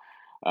hill.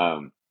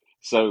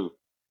 So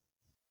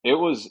it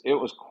was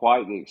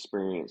quite the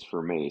experience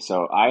for me.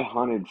 So I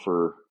hunted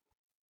for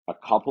a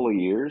couple of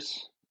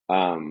years,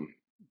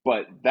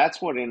 but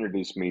that's what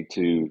introduced me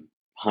to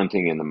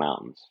hunting in the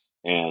mountains,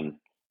 and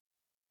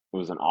it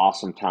was an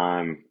awesome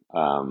time.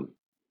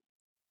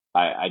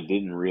 I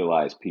didn't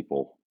realize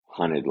people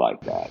hunted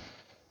like that,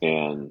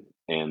 and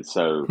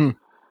so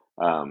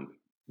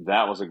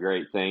that was a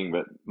great thing.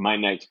 But my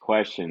next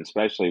question,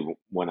 especially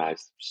when I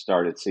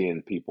started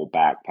seeing people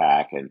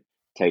backpack and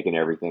taking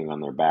everything on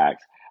their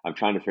backs, I'm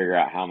trying to figure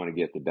out how I'm going to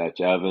get the Dutch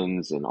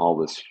ovens and all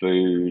this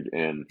food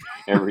and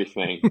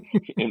everything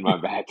in my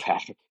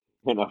backpack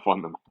and up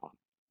on the mountain.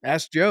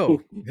 Ask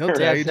Joe. He'll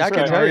tell you. I Just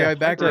can get an tell you. REI I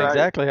can tell you backpack.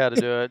 exactly how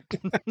to do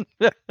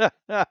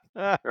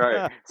it.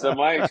 Right. So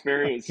my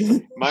experience,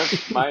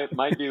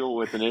 my deal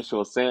with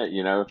Initial Ascent,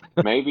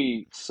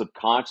 maybe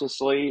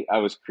subconsciously I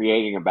was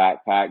creating a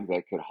backpack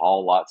that could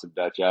haul lots of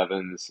Dutch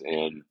ovens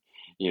and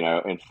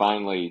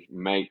finally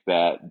make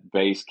that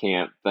base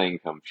camp thing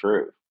come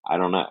true. I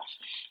don't know.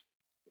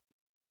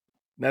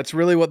 That's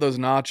really what those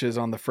notches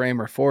on the frame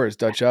are for, is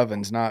Dutch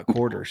ovens, not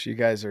quarters. You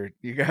guys are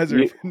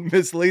You,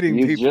 misleading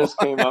you people. just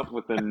came up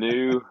with a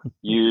new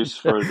use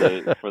for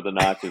the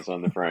notches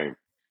on the frame.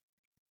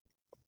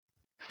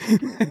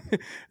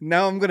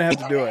 Now I'm gonna have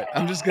to do it.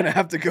 I'm just gonna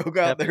have to go out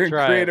Have to there and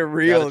try create it. a Gotta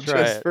reel try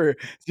just it. for.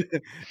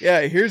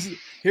 Yeah, here's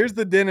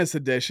the Dennis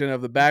edition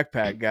of the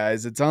backpack,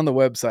 guys. It's on the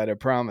website. I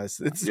promise.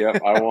 It's.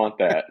 Yep, I want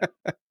that.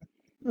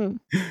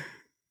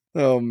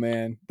 Oh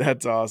man,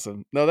 that's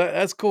awesome. No,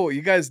 that's cool.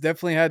 You guys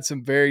definitely had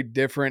some very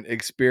different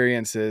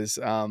experiences.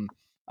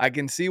 I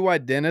can see why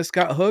Dennis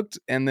got hooked,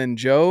 and then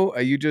Joe,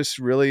 you just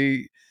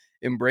really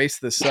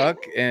embraced the suck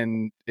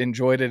and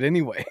enjoyed it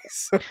anyway.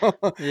 So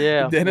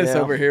Yeah, Dennis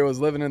yeah. over here was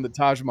living in the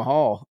Taj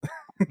Mahal.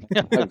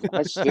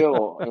 I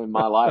still, in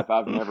my life,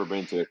 I've never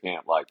been to a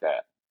camp like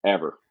that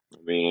ever. I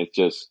mean, it's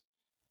just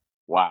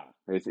wow.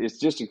 It's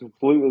just a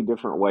completely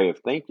different way of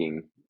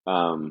thinking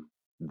um,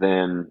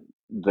 than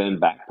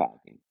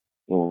backpacking.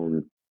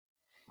 And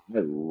I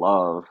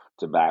love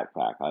to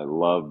backpack. I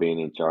love being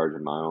in charge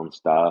of my own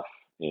stuff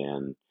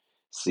and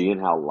seeing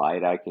how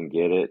light I can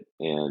get it,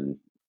 and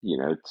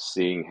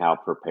seeing how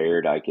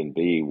prepared I can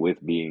be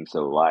with being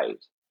so light.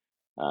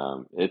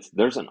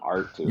 There's an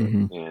art to it,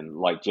 Hmm. and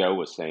like Joe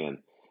was saying,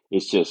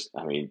 it's just,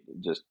 I mean,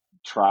 just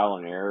trial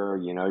and error.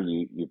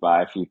 You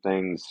buy a few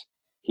things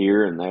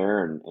here and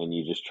there, and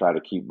you just try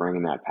to keep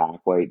bringing that pack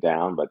weight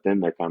down. But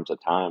then there comes a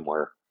time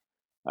where,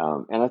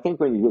 and I think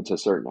when you get to a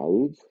certain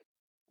age,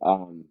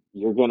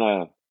 you're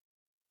gonna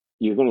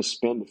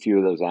spend a few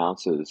of those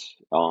ounces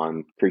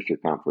on creature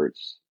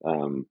comforts.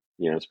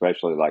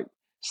 Especially like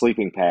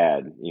sleeping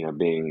pad,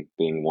 being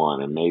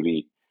one, and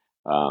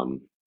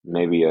um,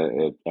 maybe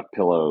a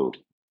pillow.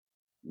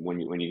 When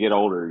you get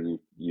older,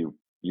 you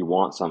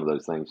want some of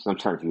those things.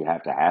 Sometimes you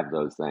have to have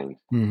those things,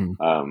 Hmm.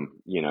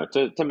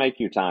 to make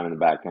your time in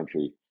the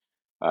backcountry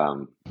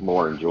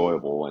more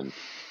enjoyable, and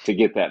to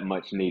get that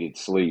much needed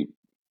sleep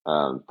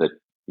that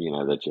you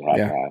have to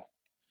Yeah. have.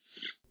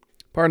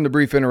 Pardon the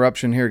brief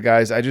interruption here,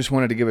 guys. I just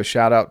wanted to give a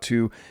shout out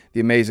to the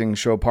amazing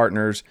show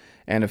partners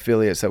and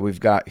affiliates that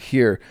we've got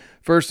here.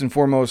 First and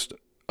foremost,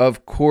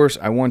 of course,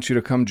 I want you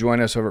to come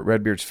join us over at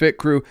Redbeard's Fit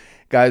Crew.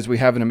 Guys, we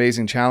have an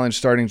amazing challenge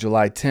starting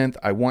July 10th.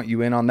 I want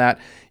you in on that.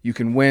 You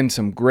can win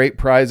some great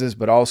prizes,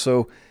 but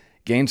also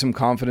gain some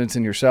confidence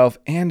in yourself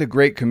and a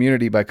great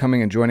community by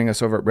coming and joining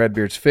us over at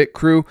Redbeard's Fit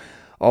Crew.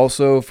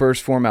 Also,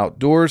 First Form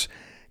Outdoors.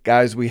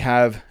 Guys, we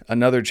have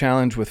another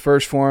challenge with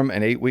First Form,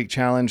 an 8-week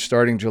challenge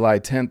starting July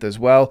 10th as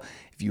well.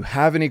 If you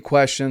have any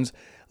questions,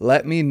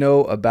 let me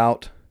know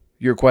about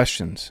your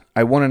questions.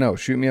 I want to know.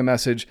 Shoot me a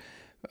message.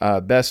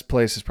 Best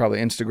place is probably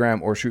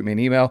Instagram, or shoot me an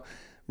email.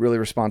 Really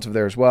responsive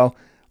there as well.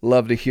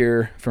 Love to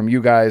hear from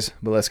you guys,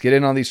 but let's get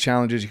in on these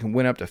challenges. You can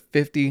win up to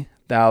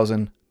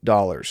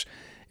 $50,000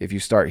 if you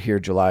start here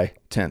July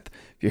 10th.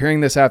 If you're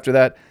hearing this after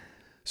that,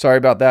 sorry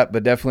about that,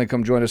 but definitely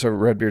come join us over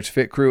at Redbeard's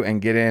Fit Crew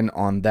and get in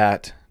on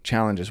that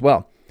challenge as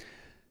well.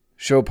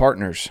 Show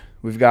partners,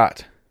 we've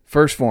got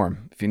First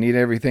Form. If you need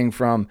everything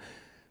from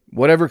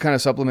whatever kind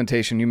of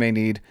supplementation you may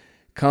need,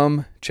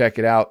 come check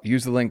it out.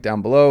 Use the link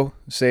down below.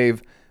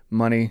 Save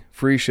money,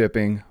 free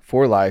shipping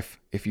for life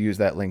if you use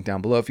that link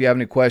down below. If you have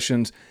any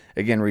questions,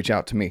 again, reach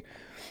out to me.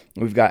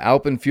 We've got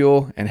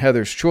Alpenfuel and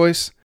Heather's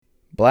Choice,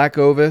 Black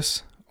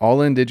Ovis,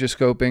 All-In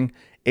Digiscoping,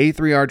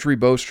 A3 Archery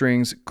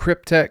Bowstrings,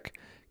 Cryptech,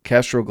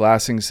 Kestrel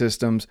Glassing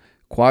Systems,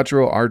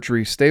 Quattro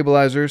Archery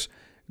Stabilizers,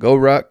 Go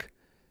Ruck,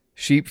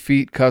 Sheep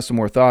Feet Custom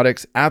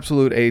Orthotics,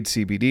 Absolute Aid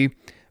CBD,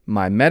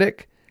 My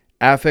Medic,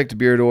 Affect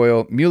Beard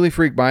Oil, Muley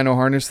Freak Bino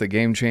Harness, the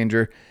Game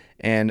Changer,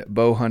 and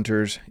Bow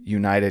Hunters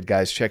United.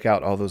 Guys, check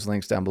out all those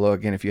links down below.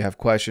 Again, if you have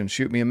questions,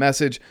 shoot me a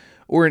message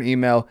or an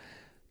email.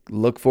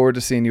 Look forward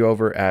to seeing you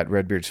over at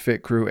Redbeard's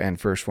Fit Crew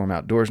and First Form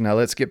Outdoors. Now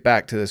let's get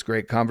back to this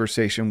great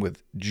conversation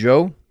with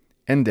Joe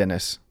and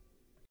Dennis.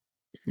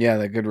 Yeah,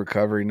 that good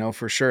recovery. No,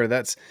 for sure.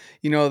 That's,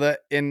 that,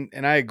 and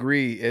I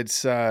agree.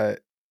 It's, I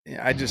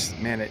just,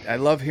 man, I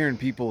love hearing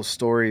people's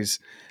stories,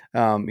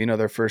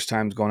 their first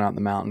times going out in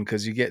the mountain,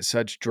 because you get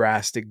such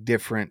drastic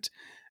different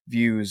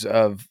views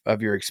of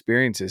your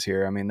experiences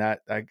here. I mean, that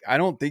I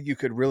don't think you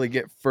could really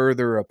get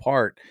further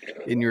apart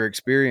in your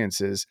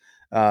experiences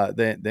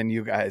than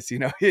you guys,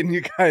 and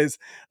you guys,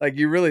 like,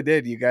 you really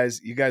did. You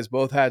guys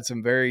both had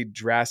some very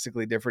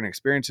drastically different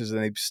experiences,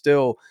 and they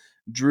still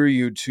drew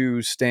you to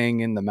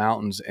staying in the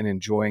mountains and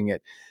enjoying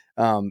it.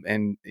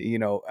 And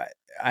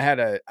I had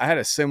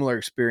a similar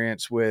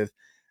experience with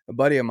a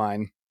buddy of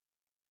mine.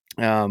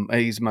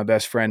 He's my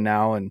best friend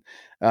now, and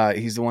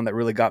he's the one that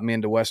really got me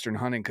into Western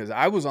hunting, because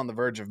I was on the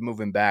verge of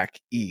moving back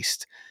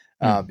east.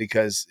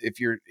 Because if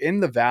you're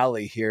in the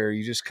valley here,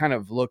 you just kind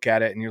of look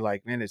at it and you're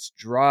like, man, it's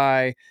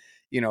dry.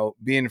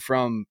 Being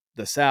from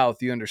the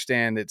South, you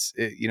understand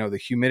the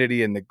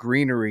humidity and the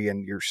greenery,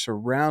 and you're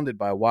surrounded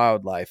by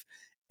wildlife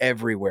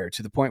everywhere,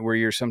 to the point where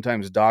you're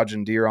sometimes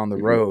dodging deer on the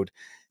Hmm. road.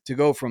 To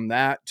go from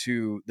that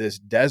to this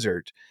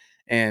desert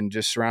and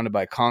just surrounded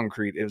by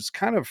concrete, it was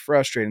kind of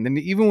frustrating. Then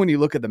even when you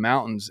look at the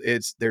mountains,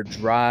 they're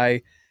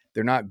dry,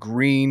 they're not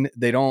green,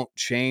 they don't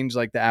change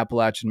like the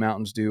Appalachian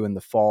Mountains do in the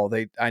fall.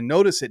 I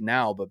notice it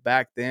now, but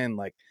back then,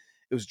 like,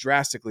 it was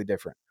drastically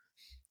different.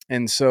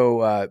 And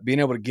so being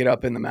able to get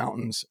up in the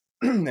mountains,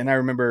 and I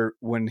remember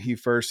when he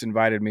first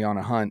invited me on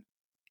a hunt,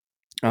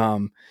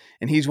 And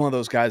he's one of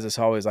those guys that's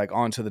always like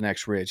on to the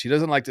next ridge. He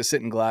doesn't like to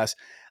sit in glass.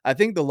 I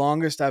think the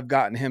longest I've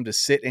gotten him to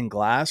sit in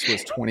glass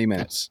was 20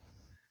 minutes.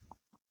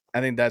 I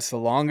think that's the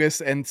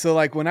longest. And so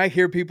like when I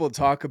hear people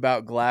talk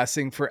about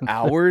glassing for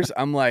hours,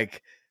 I'm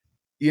like,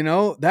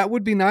 that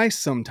would be nice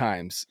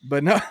sometimes,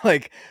 but no,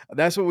 like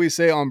that's what we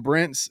say on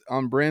Brent's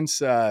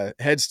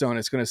headstone.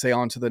 It's going to say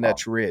on to the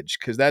next ridge.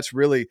 Cause that's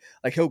really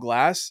like he'll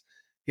glass.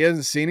 He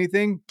doesn't see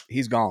anything.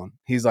 He's gone.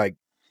 He's like,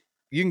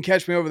 you can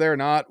catch me over there or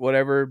not,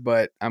 whatever,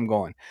 but I'm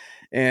going.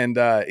 And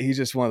he's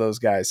just one of those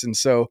guys. And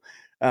so,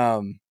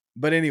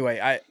 but anyway,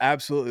 I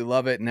absolutely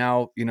love it.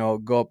 Now,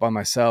 go up by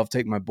myself,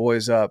 take my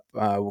boys up.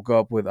 We'll go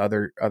up with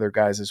other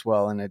guys as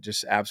well. And I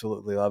just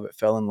absolutely love it.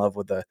 Fell in love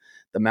with the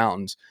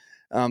mountains.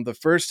 The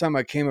first time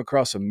I came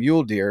across a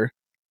mule deer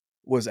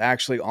was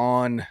actually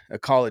on a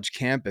college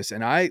campus.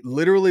 And I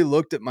literally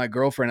looked at my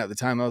girlfriend at the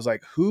time. I was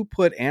like, who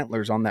put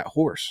antlers on that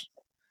horse?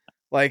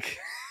 Like,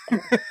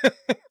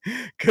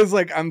 because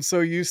like I'm so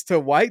used to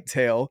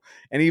whitetail,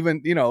 and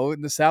even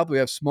in the South we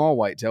have small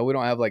whitetail. We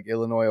don't have like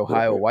Illinois,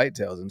 Ohio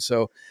whitetails, and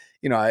so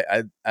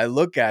I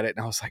look at it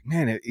and I was like,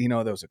 man,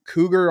 there was a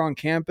cougar on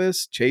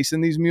campus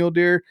chasing these mule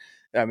deer.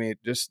 I mean,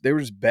 they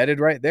were just bedded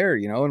right there,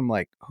 and I'm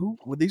like,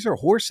 well, these are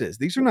horses.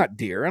 These are not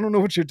deer. I don't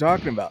know what you're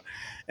talking about.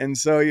 And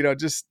so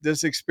just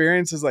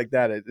experiences like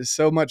that, it is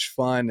so much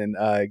fun, and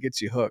it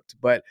gets you hooked.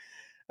 But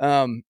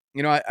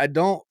I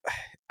don't.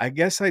 I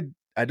guess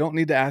I don't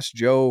need to ask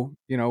Joe,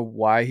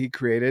 why he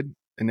created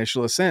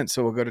Initial Ascent.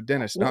 So we'll go to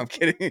Dennis. No, I'm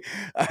kidding.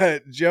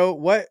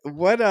 Joe,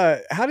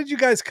 how did you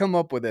guys come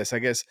up with this? I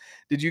guess,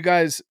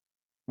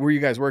 were you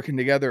guys working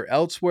together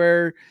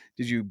elsewhere?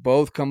 Did you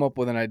both come up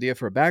with an idea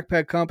for a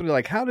backpack company?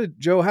 Like, how did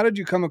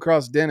you come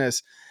across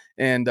Dennis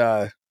and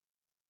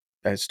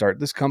start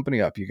this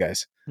company up, you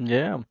guys?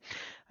 Yeah.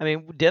 I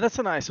mean, Dennis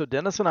and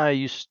I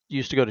used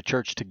to go to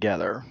church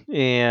together,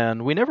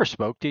 and we never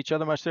spoke to each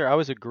other much there. I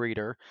was a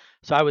greeter,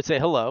 so I would say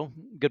hello,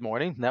 good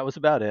morning. And that was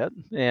about it.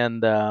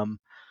 And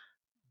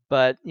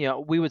but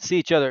we would see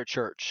each other at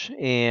church,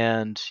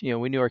 and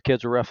we knew our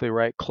kids were roughly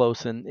right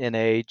close in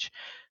age.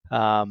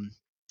 Um,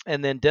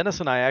 and then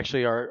Dennis and I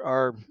actually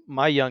are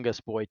my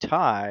youngest boy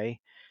Ty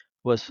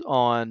was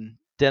on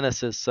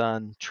Dennis's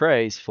son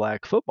Trey's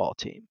flag football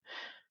team.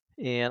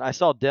 And I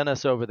saw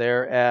Dennis over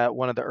there at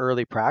one of the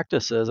early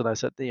practices, and I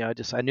said,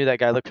 I knew that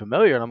guy looked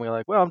familiar, and I'm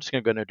like, well, I'm just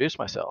gonna go introduce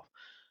myself.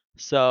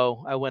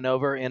 So I went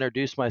over,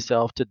 introduced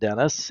myself to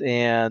Dennis,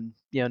 and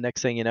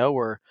next thing you know,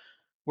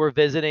 we're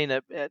visiting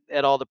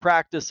at all the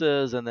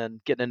practices, and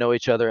then getting to know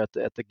each other at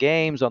the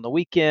games on the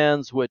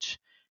weekends, which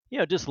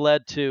just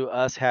led to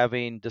us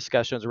having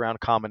discussions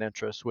around common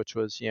interests, which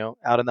was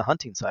out in the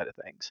hunting side of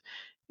things,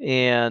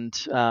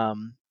 and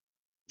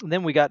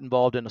then we got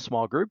involved in a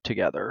small group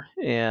together,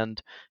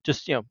 and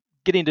just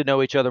getting to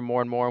know each other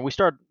more and more.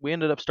 And we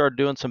ended up started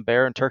doing some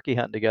bear and turkey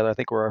hunting together. I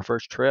think were our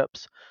first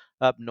trips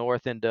up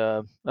north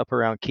into up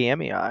around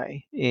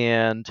Kamei,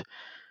 and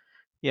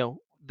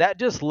that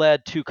just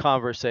led to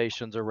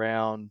conversations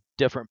around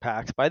different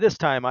packs. By this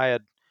time, I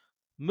had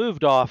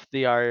moved off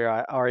the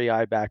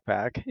REI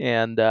backpack,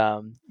 and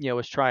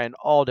was trying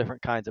all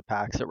different kinds of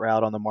packs that were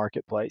out on the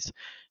marketplace.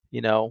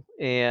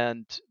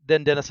 And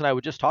then Dennis and I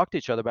would just talk to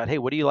each other about, hey,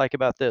 what do you like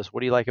about this? What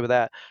do you like about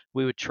that?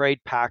 We would trade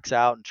packs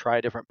out and try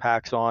different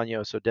packs on.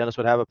 So Dennis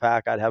would have a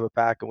pack, I'd have a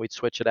pack, and we'd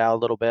switch it out a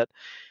little bit.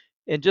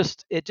 And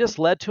it just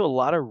led to a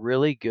lot of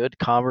really good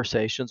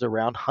conversations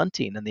around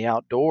hunting and the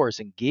outdoors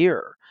and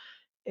gear.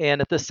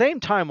 And at the same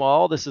time, while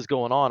all this is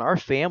going on, our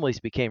families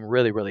became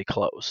really, really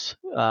close.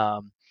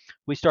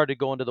 We started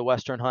going to the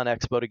Western Hunt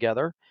Expo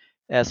together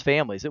as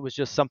families. It was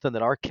just something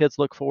that our kids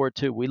look forward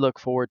to. We look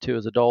forward to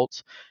as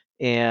adults.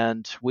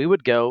 And we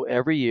would go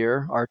every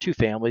year, our two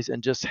families,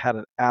 and just had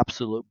an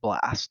absolute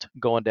blast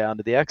going down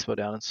to the expo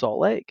down in Salt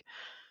Lake.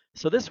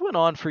 So this went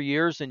on for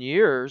years and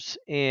years.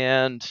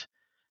 And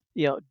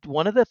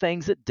one of the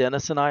things that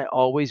Dennis and I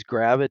always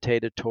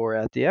gravitated toward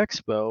at the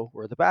expo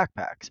were the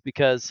backpacks,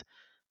 because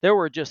there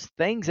were just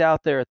things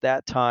out there at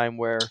that time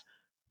where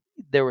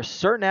there were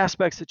certain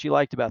aspects that you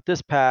liked about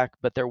this pack,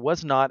 but there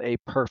was not a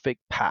perfect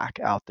pack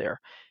out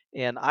there.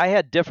 And I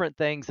had different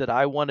things that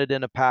I wanted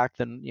in a pack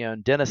than,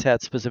 and Dennis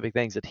had specific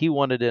things that he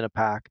wanted in a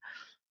pack.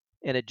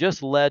 And it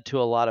just led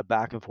to a lot of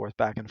back and forth,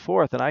 back and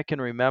forth. And I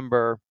can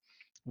remember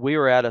we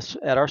were at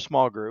our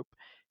small group,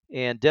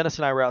 and Dennis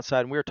and I were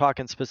outside, and we were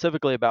talking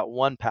specifically about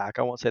one pack.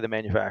 I won't say the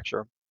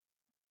manufacturer,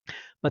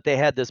 but they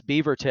had this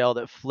beaver tail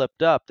that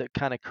flipped up that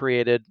kind of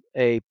created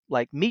a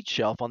like meat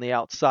shelf on the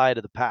outside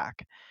of the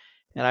pack.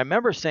 And I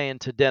remember saying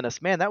to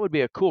Dennis, man, that would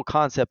be a cool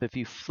concept if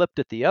you flipped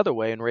it the other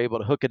way and were able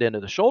to hook it into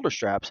the shoulder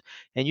straps,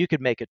 and you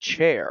could make a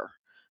chair,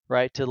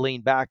 right, to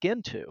lean back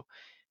into.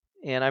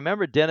 And I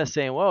remember Dennis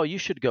saying, well, you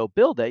should go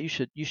build that. You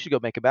should go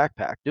make a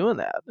backpack doing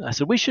that. And I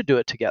said, we should do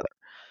it together.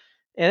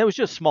 And it was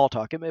just small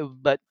talk.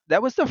 But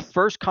that was the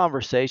first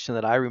conversation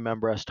that I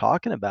remember us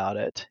talking about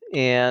it.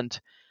 And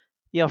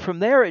from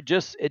there it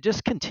just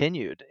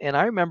continued. And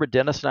I remember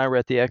Dennis and I were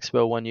at the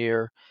expo one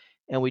year,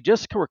 and we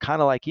just were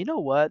kind of like, you know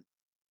what,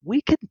 we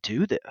can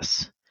do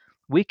this.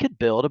 we could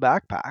build a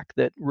backpack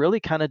that really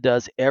kind of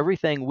does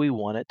everything we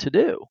want it to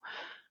do.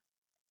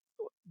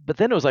 But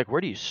then it was like,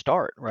 where do you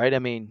start, right? I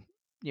mean,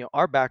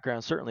 our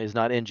background certainly is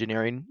not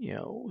engineering,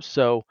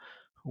 so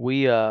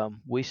we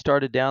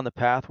started down the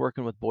path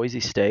working with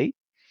Boise State,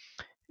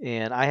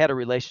 and I had a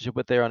relationship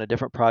with there on a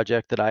different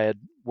project that I had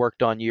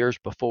worked on years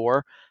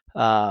before.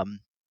 Um,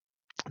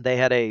 they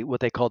had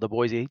what they called the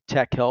Boise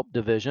Tech Help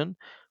Division,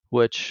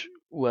 which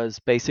was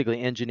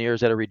basically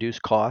engineers at a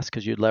reduced cost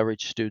because you'd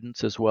leverage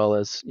students as well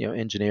as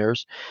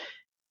engineers.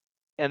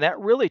 And that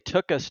really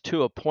took us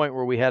to a point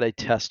where we had a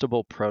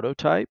testable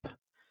prototype.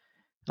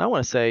 And I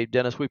want to say,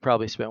 Dennis, we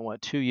probably spent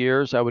 2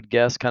 years, I would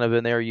guess, kind of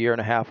in there, a year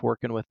and a half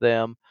working with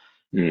them.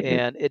 Mm-hmm.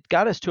 And it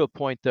got us to a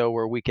point though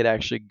where we could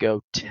actually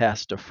go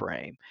test a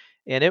frame.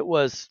 And it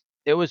was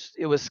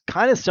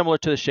kind of similar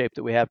to the shape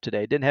that we have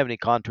today. It didn't have any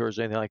contours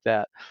or anything like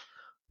that.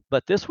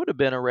 But this would have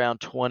been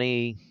around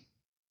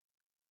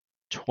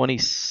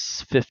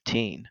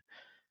 2015,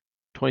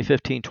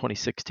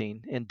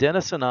 2016. And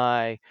Dennis and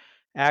I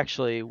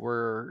actually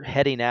were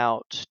heading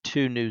out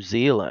to New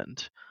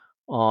Zealand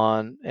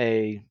on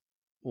a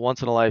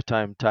once in a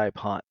lifetime type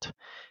hunt.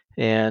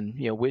 And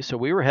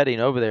we were heading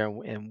over there,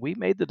 and we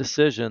made the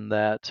decision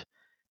that,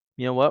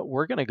 you know what,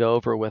 we're going to go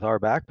over with our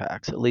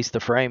backpacks, at least the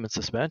frame and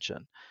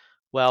suspension.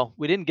 Well,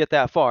 we didn't get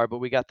that far, but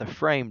we got the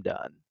frame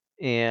done.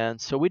 And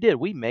so we did.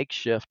 We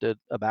makeshifted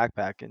a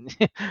backpack, and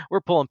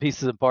we're pulling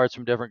pieces and parts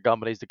from different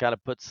companies to kind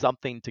of put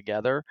something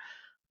together.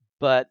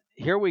 But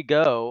here we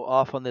go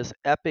off on this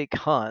epic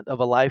hunt of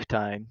a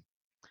lifetime,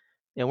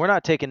 and we're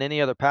not taking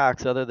any other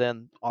packs other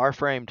than our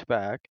framed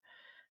pack.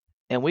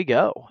 And we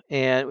go.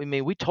 And I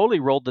mean, we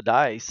totally rolled the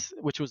dice,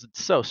 which was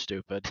so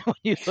stupid when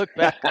you look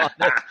back on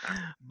it.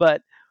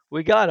 But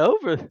we got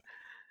over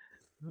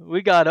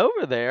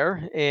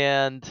there,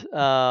 and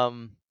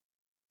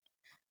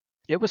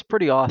it was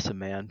pretty awesome,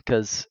 man,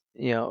 because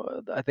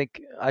I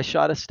think I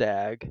shot a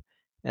stag,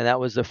 and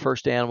that was the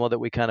first animal that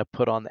we kind of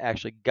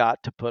actually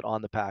got to put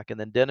on the pack. And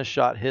then Dennis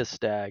shot his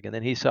stag, and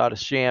then he shot a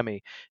chamois,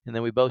 and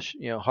then we both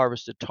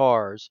harvested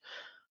tars,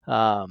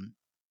 um,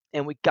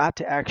 and we got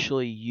to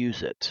actually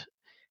use it.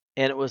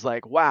 And it was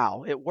like,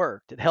 wow, it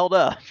worked. It held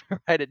up,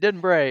 right? It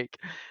didn't break.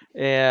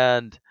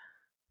 And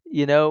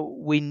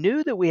we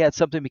knew that we had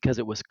something because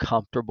it was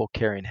comfortable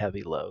carrying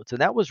heavy loads.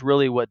 And that was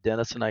really what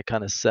Dennis and I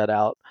kind of set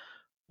out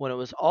when it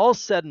was all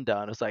said and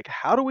done. It's like,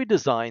 how do we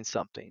design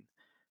something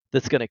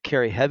that's going to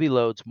carry heavy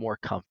loads more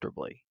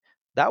comfortably?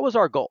 That was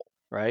our goal,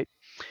 right?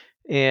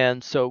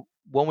 And so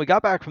when we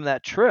got back from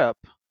that trip,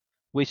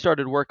 we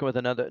started working with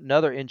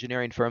another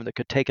engineering firm that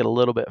could take it a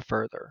little bit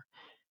further.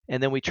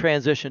 And then we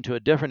transitioned to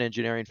a different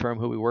engineering firm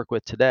who we work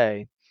with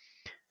today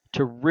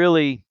to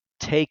really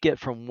take it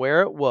from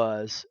where it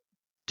was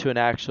to an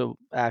actual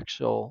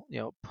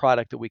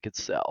product that we could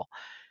sell.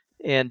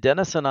 And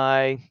Dennis and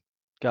I,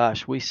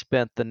 gosh, we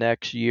spent the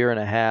next year and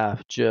a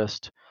half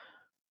just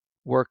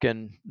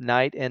working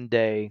night and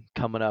day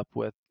coming up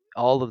with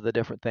all of the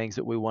different things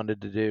that we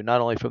wanted to do,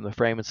 not only from the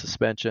frame and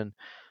suspension,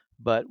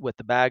 but with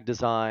the bag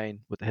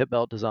design, with the hip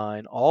belt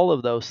design, all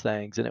of those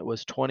things. And it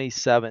was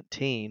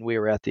 2017, we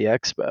were at the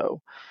expo,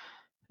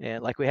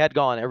 and like we had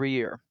gone every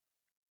year.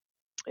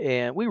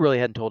 And we really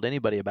hadn't told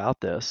anybody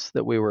about this,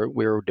 that we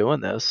were doing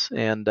this.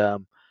 And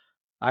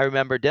I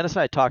remember Dennis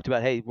and I talked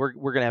about, hey,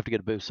 we're gonna have to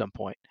get a booth some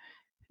point.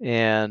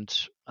 And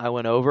I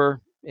went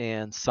over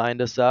and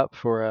signed us up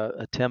for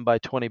a 10 by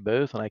 20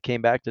 booth. And I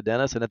came back to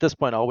Dennis, and at this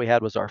point, all we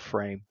had was our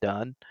frame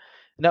done.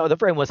 No, the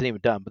frame wasn't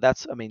even done,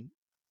 but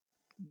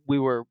we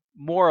were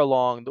more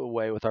along the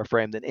way with our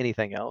frame than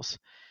anything else.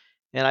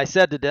 And I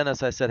said to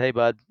Dennis, I said, hey,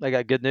 bud, I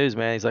got good news,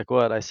 man. He's like,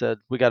 what? I said,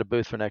 we got a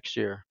booth for next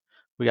year.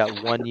 We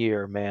got 1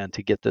 year, man,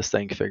 to get this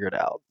thing figured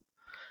out.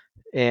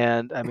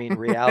 And I mean,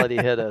 reality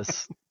hit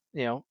us,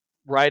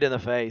 right in the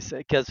face.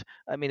 Because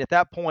I mean, at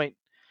that point,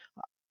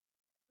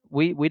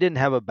 we didn't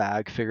have a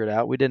bag figured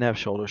out. We didn't have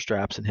shoulder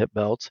straps and hip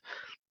belts,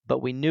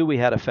 but we knew we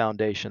had a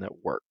foundation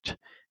that worked.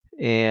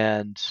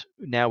 And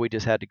now we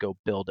just had to go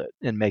build it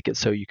and make it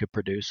so you could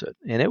produce it.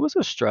 And it was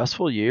a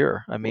stressful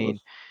year. I mean,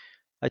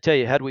 I tell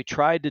you, had we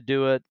tried to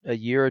do it a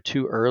year or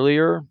two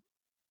earlier,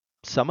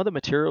 some of the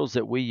materials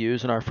that we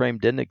use in our frame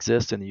didn't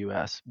exist in the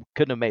U.S.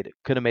 Couldn't have made it.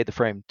 Couldn't have made the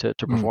frame to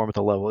perform at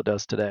the level it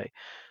does today.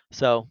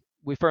 So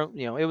it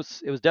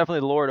was definitely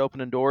the Lord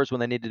opening doors when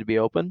they needed to be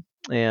open,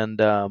 and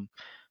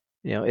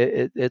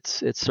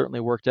it's certainly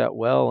worked out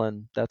well,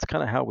 and that's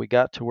kind of how we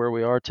got to where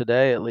we are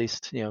today, at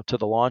least to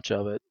the launch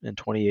of it in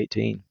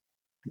 2018.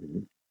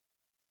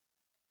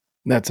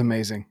 That's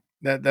amazing.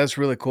 That's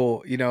really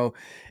cool.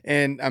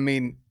 And I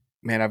mean,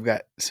 man, I've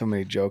got so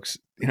many jokes.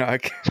 I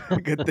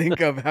could think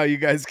of how you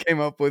guys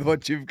came up with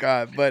what you've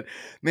got. But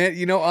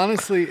man,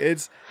 honestly,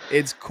 it's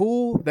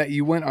cool that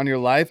you went on your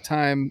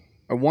lifetime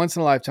or once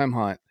in a lifetime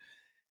hunt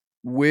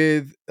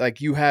with, like,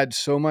 you had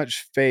so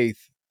much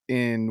faith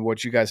in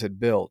what you guys had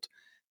built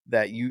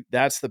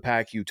that's the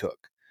pack you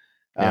took.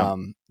 Yeah.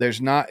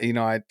 There's not,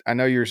 I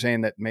know you're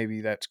saying that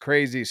maybe that's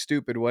crazy,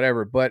 stupid,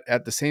 whatever, but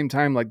at the same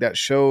time, like, that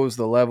shows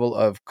the level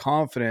of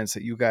confidence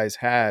that you guys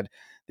had,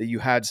 that you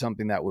had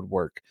something that would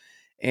work.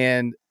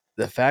 And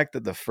the fact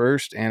that the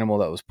first animal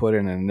that was put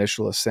in an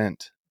initial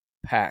Ascent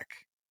pack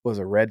was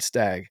a red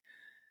stag,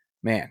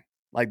 man,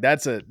 like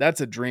that's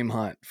a dream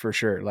hunt for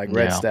sure. Like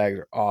red stags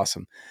are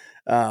awesome.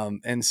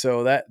 And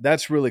so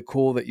that's really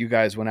cool that you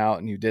guys went out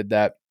and you did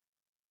that.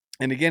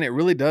 And again, it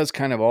really does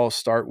kind of all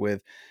start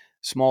with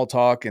small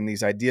talk and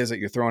these ideas that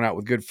you're throwing out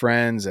with good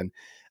friends and,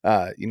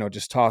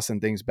 just tossing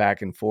things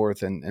back and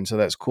forth. And so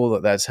that's cool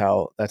that's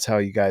how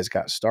you guys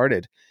got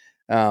started.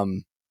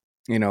 And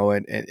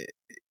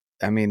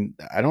I mean,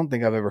 I don't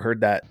think I've ever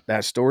heard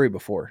that story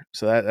before.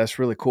 So that's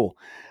really cool.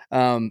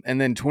 And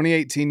then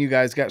 2018, you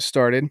guys got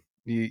started.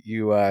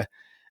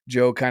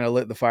 Joe kind of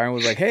lit the fire and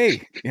was like,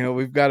 "Hey,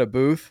 we've got a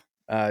booth.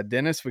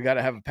 Dennis, we got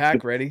to have a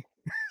pack ready."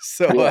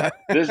 So Yeah,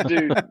 this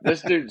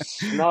dude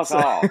snuck so,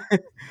 off.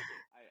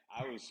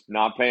 I was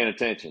not paying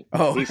attention.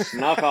 oh, He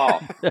snuck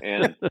off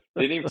and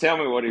didn't even tell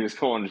me what he was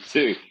going to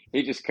do.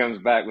 He just comes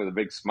back with a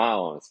big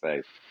smile on his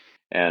face.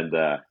 And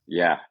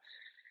yeah,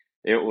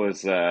 it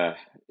was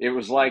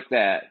like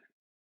that.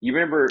 You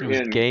remember It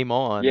was game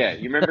on.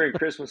 you remember in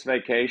Christmas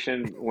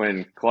Vacation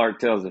when Clark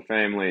tells the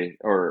family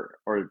or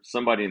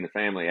somebody in the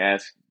family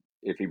asks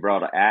if he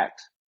brought an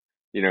axe,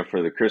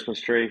 for the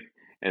Christmas tree,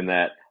 and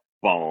that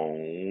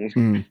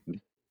boom,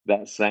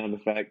 that sound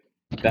effect,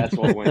 that's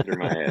what went through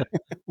my head.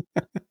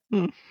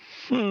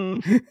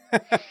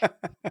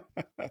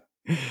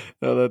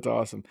 No, that's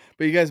awesome.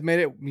 But you guys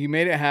you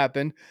made it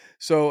happen.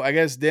 So I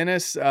guess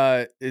Dennis,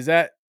 is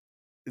that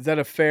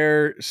a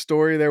fair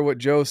story there, what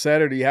Joe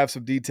said, or do you have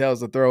some details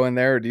to throw in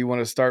there, or do you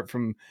want to start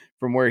from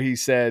where he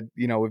said,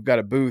 we've got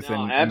a booth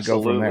No, and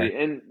go from there?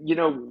 absolutely. And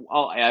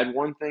I'll add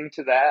one thing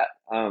to that.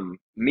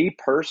 Me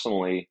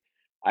personally,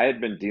 I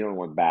had been dealing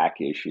with back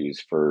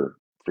issues for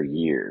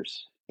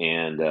years,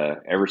 and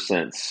ever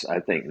since I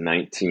think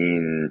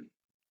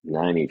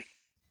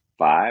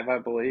 1995, I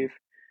believe,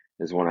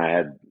 is when I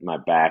had my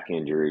back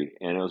injury,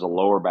 and it was a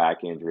lower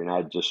back injury, and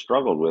I just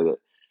struggled with it.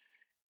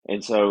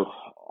 And so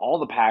all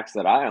the packs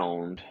that I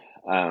owned,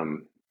 I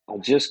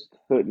just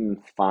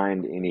couldn't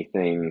find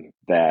anything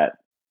that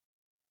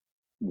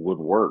would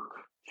work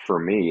for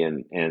me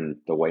and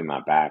the way my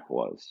back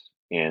was.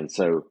 And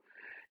so,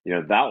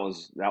 that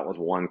was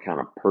one kind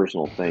of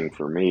personal thing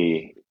for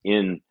me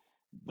in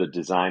the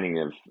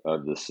designing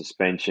of the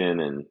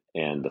suspension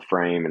and the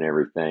frame and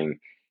everything,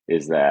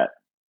 is that,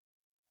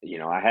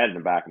 I had in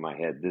the back of my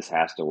head, this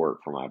has to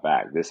work for my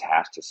back. This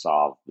has to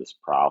solve this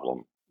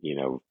problem,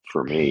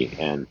 for me.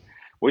 And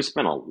we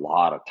spent a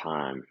lot of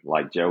time,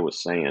 like Joe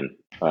was saying,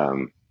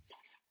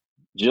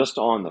 just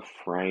on the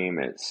frame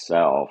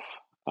itself,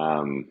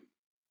 um,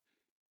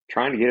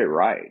 trying to get it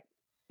right.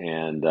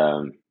 And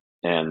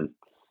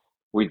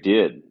we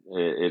did.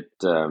 It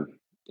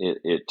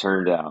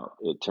turned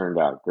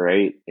out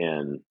great.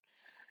 And,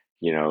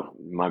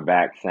 my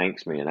back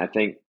thanks me. And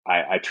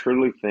I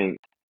truly think,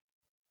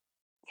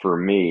 for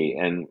me,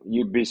 and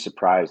you'd be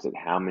surprised at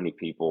how many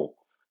people,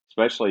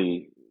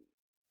 especially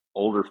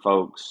older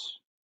folks,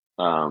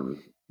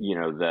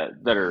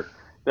 that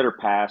are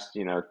past,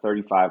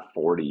 35,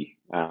 40,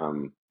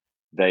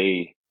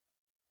 they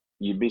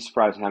you'd be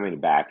surprised how many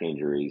back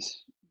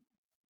injuries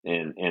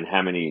and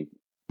how many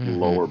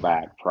lower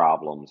back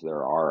problems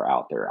there are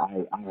out there. I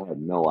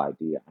had no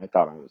idea. I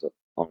thought I was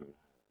on,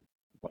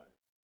 but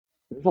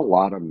there's a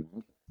lot of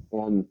them.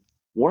 And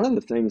one of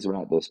the things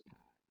about this,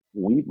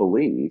 we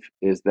believe,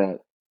 is that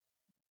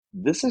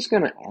this is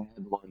going to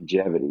add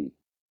longevity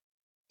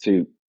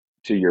to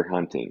your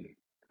hunting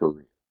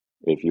career,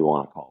 if you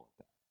want to call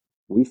it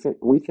that.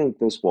 We think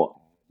this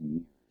will add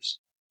years,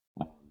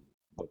 um,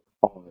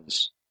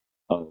 because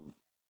of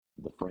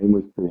the frame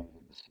we've created,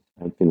 the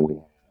suspension we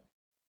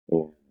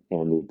have,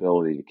 and the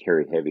ability to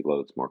carry heavy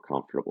loads more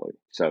comfortably.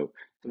 So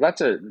that's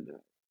to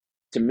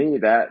me,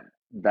 that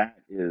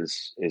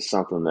is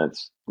something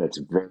that's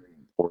very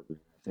important.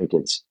 I think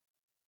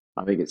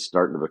it's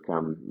starting to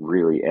become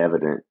really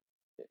evident,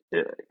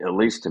 at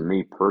least to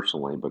me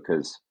personally,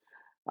 because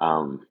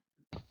um,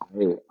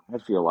 I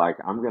feel like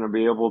I'm going to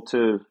be able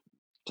to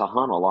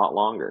hunt a lot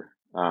longer,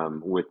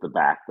 with the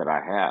back that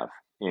I have,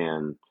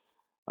 and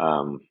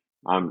um,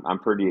 I'm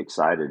pretty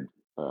excited,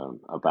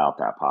 about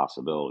that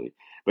possibility.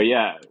 But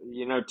yeah,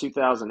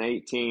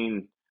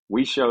 2018,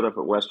 we showed up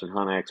at Western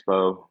Hunt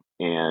Expo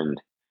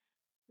and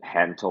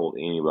hadn't told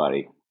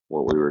anybody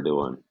what we were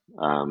doing,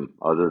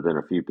 other than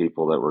a few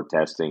people that were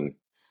testing,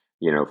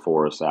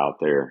 for us out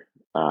there.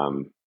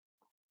 And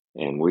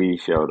we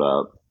showed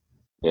up,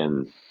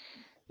 and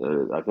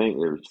I think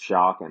there was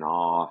shock and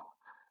awe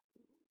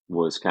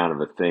was kind of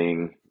a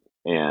thing.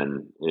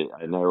 And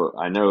I know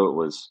it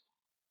was.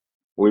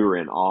 We were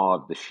in awe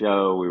of the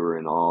show. We were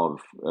in awe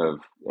of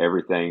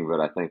everything,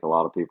 but I think a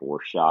lot of people were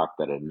shocked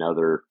that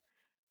another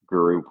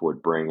group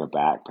would bring a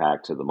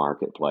backpack to the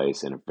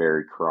marketplace in a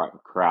very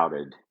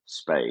crowded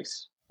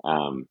space.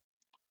 And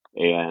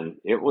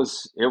it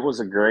was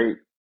a great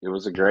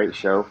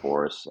show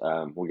for us.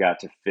 We got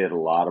to fit a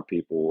lot of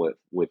people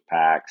with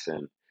packs,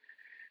 and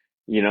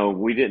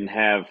we didn't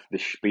have the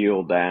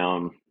spiel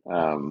down,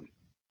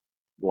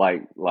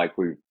 like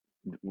we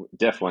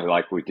definitely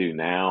like we do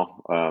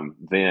now.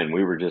 Then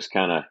we were just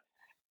kind of,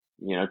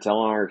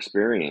 telling our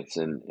experience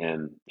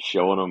and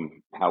showing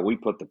them how we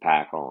put the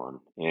pack on,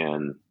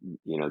 and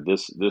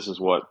this is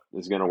what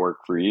is going to work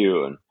for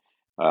you.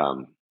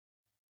 And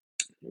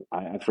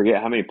I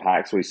forget how many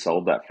packs we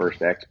sold that first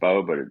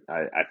expo, but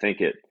I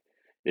think it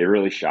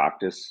really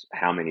shocked us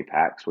how many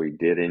packs we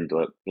did end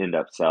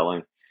up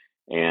selling,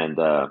 and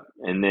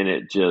then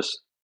it just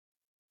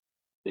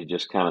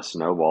kind of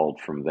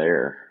snowballed from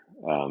there.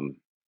 And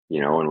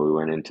we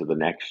went into the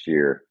next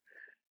year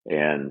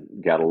and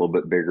got a little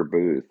bit bigger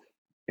booth,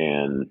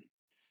 and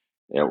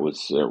it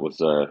was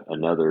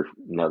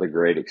another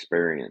great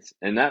experience.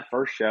 And that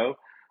first show,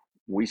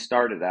 we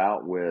started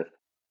out with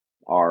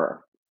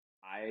our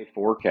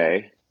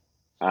IA4K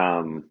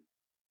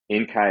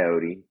in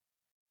Coyote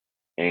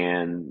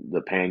and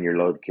the Pannier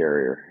load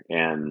carrier,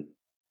 and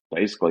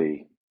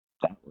basically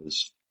that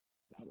was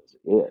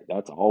it.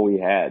 That's all we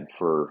had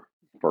for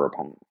a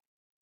pond.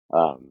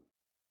 Um,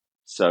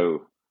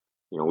 so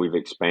we've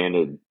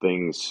expanded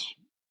things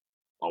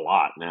a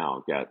lot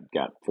now.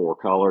 Got four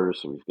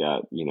colors. We've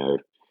got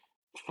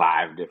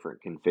five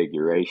different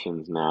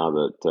configurations now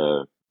that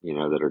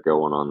are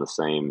going on the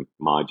same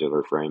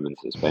modular frame and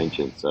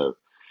suspension. So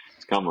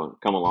it's come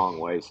a long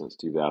way since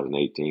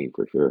 2018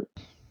 for sure.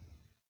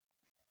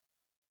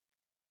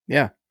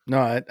 Yeah.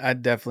 No,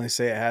 I'd definitely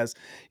say it has.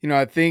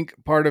 I think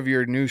part of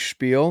your new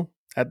spiel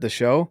at the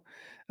show,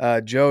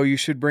 Joe, you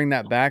should bring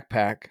that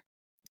backpack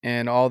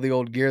and all the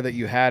old gear that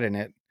you had in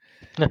it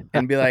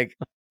and be like,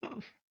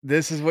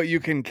 this is what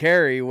you can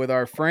carry with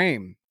our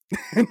frame.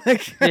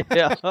 Like,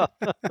 Yeah. A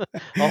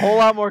whole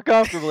lot more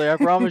comfortably, I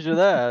promise you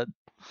that.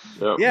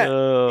 Yep. yeah. Yeah.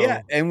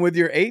 Oh, And with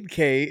your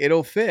 8K,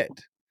 it'll fit.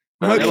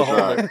 That it'll is hold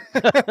right.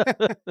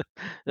 it.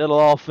 It'll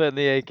all fit in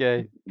the AK.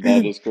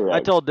 That is I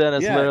correct. told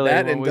Dennis Yeah, literally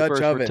that when and we Dutch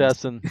first were ovens.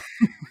 testing.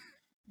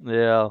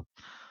 Yeah.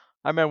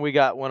 I remember we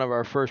got one of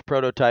our first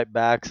prototype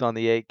backs on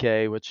the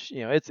 8K, which,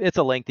 it's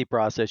a lengthy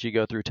process. You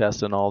go through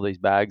testing all these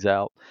bags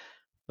out.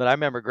 But I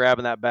remember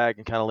grabbing that bag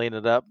and kind of leaning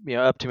it up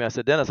to me. I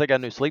said, Dennis, I got a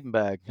new sleeping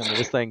bag. I mean,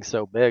 this thing's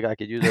so big, I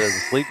could use it as a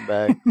sleeping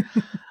bag.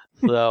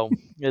 So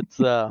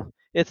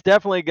it's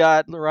definitely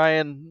got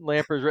Ryan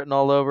Lampers written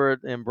all over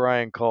it and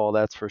Brian Call,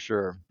 that's for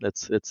sure.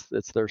 It's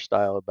their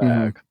style of Mhm.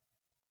 bag.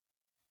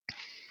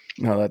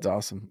 No, that's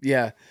awesome.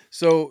 Yeah.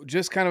 So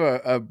just kind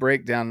of a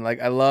breakdown.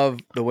 Like I love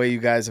the way you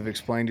guys have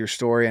explained your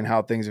story and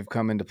how things have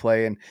come into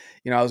play. And,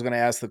 I was going to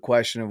ask the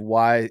question of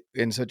why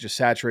in such a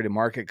saturated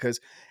market, because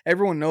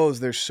everyone knows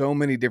there's so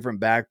many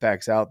different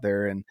backpacks out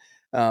there. And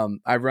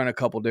I've run a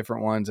couple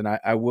different ones. And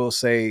I will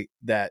say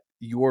that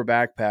your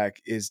backpack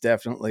is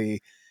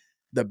definitely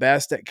the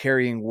best at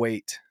carrying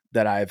weight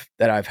that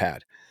I've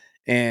had.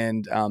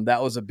 And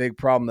that was a big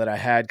problem that I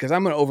had because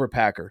I'm an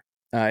overpacker.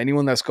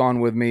 Anyone that's gone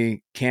with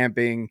me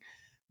camping,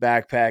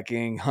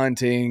 backpacking,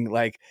 hunting,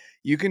 like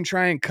you can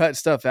try and cut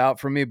stuff out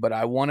for me, but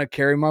I want to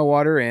carry my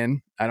water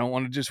in. I don't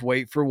want to just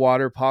wait for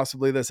water,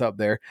 possibly that's up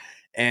there.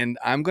 And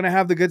I'm going to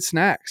have the good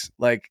snacks.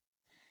 Like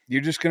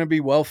you're just going to be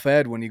well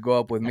fed when you go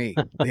up with me,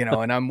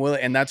 and I'm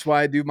willing. And that's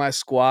why I do my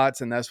squats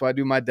and that's why I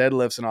do my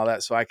deadlifts and all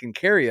that. So I can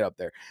carry it up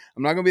there.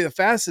 I'm not going to be the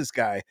fastest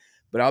guy,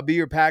 but I'll be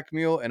your pack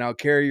mule and I'll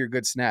carry your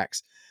good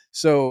snacks.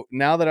 So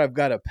now that I've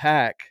got a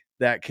pack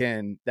that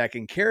can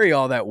carry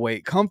all that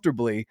weight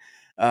comfortably,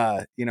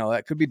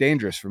 that could be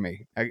dangerous for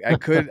me. I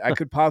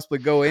could possibly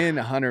go in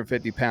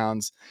 150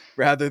 pounds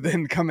rather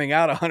than coming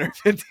out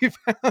 150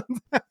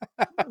 pounds.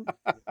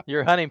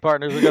 Your hunting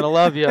partners are going to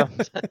love you.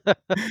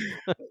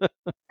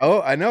 Oh,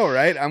 I know,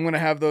 right? I'm going to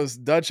have those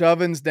Dutch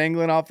ovens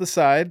dangling off the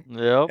side,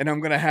 Yep. and I'm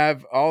going to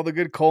have all the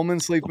good Coleman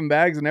sleeping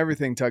bags and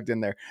everything tucked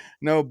in there.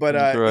 No, but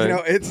That's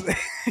right. it's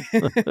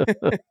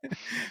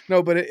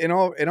no, but in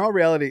all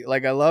reality,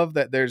 like I love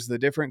that there's the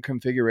different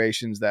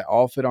configurations that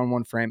all fit on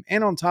one frame,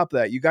 and on top of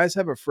that, you guys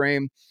have a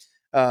frame.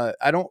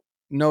 I don't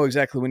know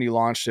exactly when you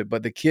launched it,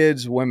 but the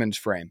kids' women's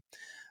frame.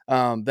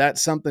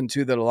 That's something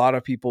too that a lot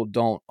of people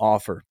don't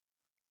offer.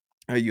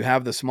 You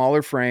have the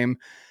smaller frame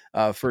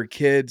for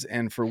kids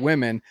and for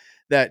women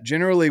that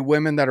generally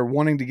women that are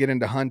wanting to get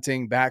into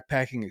hunting,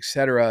 backpacking,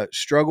 etc.,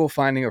 struggle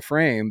finding a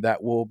frame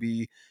that will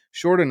be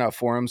short enough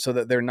for them so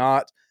that they're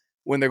not,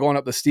 when they're going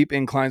up the steep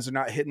inclines, they're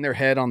not hitting their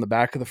head on the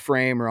back of the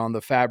frame or on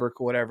the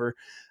fabric or whatever.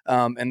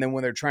 And then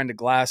when they're trying to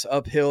glass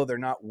uphill, they're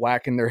not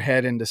whacking their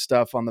head into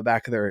stuff on the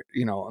back of their,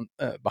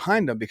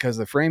 behind them because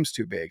the frame's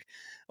too big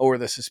or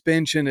the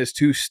suspension is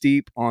too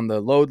steep on the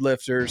load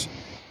lifters,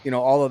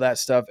 all of that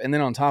stuff. And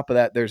then on top of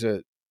that, there's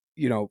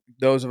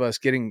those of us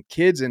getting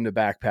kids into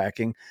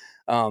backpacking,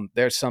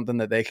 there's something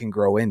that they can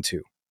grow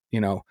into, you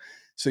know.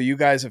 So you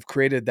guys have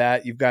created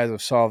that. You guys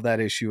have solved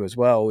that issue as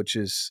well, which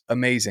is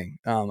amazing.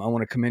 I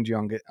want to commend you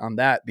on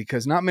that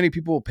because not many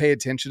people will pay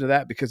attention to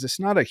that because it's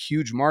not a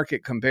huge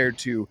market compared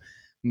to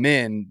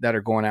men that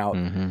are going out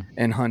Mm-hmm.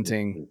 and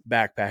hunting,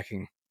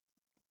 backpacking.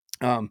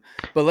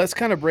 But let's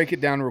kind of break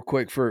it down real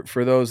quick for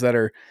those that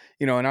are,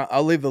 and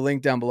I'll leave the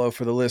link down below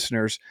for the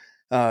listeners.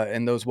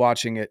 and those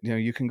watching it,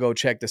 you can go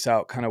check this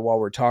out kind of while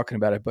we're talking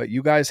about it. But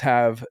you guys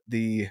have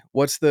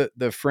what's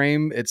the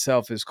frame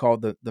itself is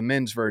called, the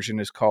men's version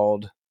is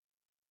called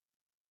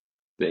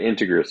The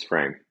Integris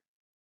frame.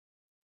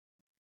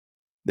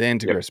 the Yep.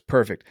 Integris.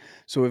 Perfect.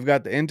 So we've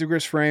got the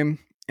Integris frame,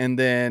 and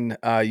then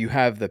you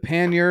have the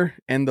pannier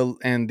and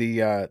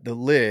the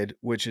lid,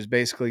 which is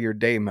basically your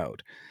day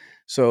mode.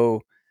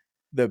 So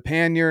the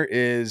pannier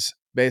is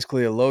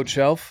basically a load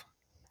shelf.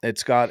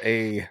 It's got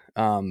a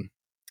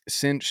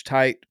cinch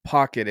tight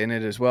pocket in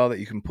it as well that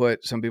you can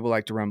put. Some people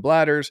like to run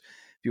bladders.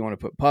 If you want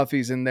to put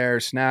puffies in there,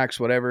 snacks,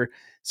 whatever,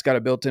 it's got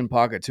a built-in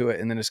pocket to it.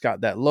 And then it's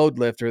got that load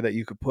lifter that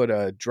you could put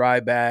a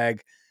dry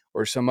bag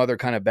or some other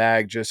kind of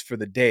bag just for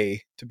the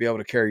day to be able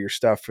to carry your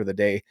stuff for the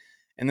day.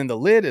 And then the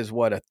lid is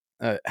what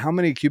how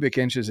many cubic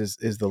inches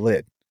is the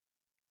lid?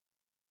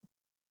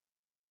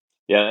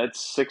 Yeah,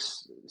 that's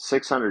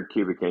 600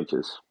 cubic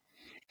inches.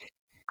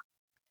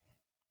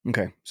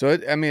 Okay. So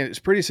it's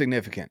pretty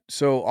significant.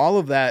 So all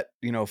of that,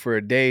 for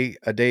a day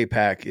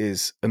pack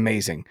is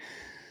amazing.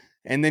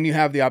 And then you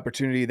have the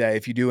opportunity that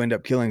if you do end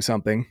up killing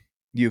something,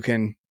 you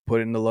can put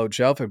it in the load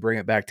shelf and bring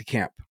it back to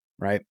camp,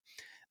 right?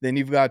 Then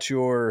you've got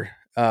your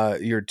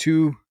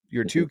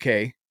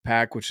 2K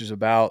pack, which is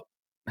about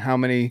how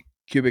many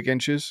cubic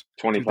inches?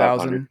 2,500.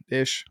 2000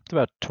 ish. It's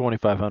about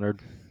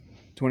 2,500.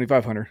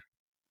 2500.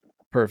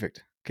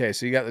 Perfect. Okay,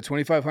 so you got the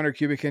 2,500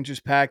 cubic inches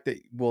pack that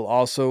will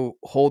also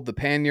hold the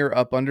pannier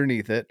up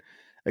underneath it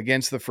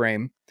against the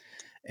frame,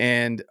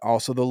 and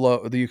also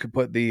you could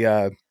put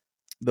the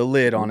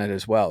lid on it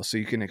as well, so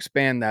you can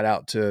expand that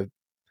out to About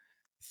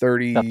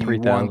 31,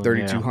 3,000. Yeah.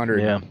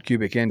 3,200 Yeah.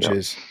 cubic Yep.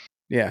 inches.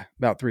 Yeah,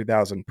 about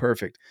 3,000.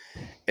 Perfect.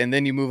 And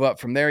then you move up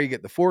from there. You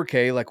get the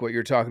 4K, like what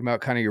you're talking about,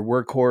 kind of your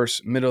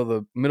workhorse, middle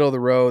of the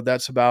road.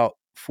 That's about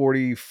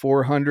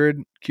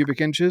 4,400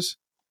 cubic inches.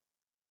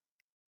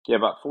 Yeah,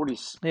 about 40,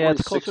 Yeah,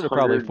 it's closer to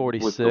probably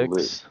 4,600 with the lid.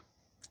 46.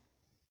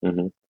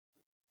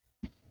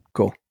 Mm-hmm.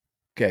 Cool.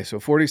 Okay, so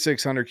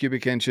 4,600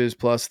 cubic inches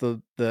plus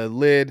the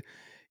lid,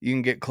 you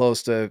can get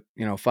close to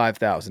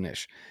 5,000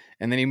 ish,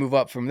 and then you move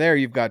up from there.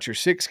 You've got your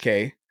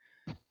 6K,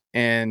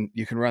 and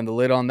you can run the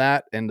lid on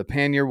that, and the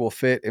pannier will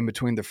fit in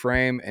between the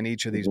frame and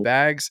each of these Mm-hmm.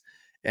 bags.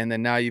 And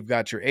then now you've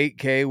got your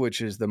 8K,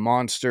 which is the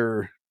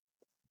monster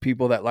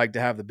people that like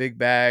to have the big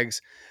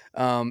bags,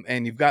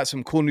 and you've got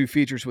some cool new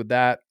features with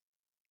that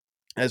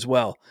as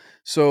well.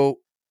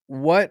 So,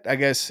 what, I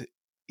guess,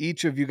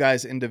 each of you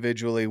guys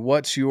individually,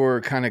 what's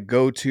your kind of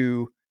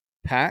go-to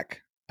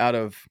pack out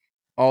of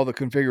all the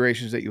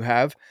configurations that you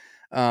have?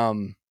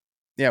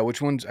 Yeah,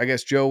 which ones, I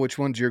guess, Joe, which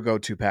one's your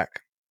go-to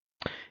pack?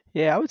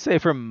 Yeah, I would say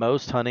for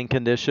most hunting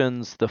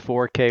conditions, the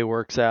 4K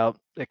works out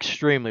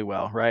extremely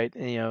well, right?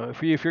 And,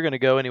 if you're going to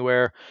go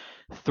anywhere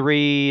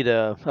 3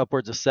 to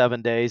upwards of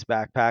 7 days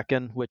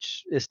backpacking,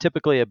 which is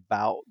typically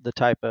about the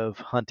type of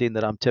hunting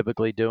that I'm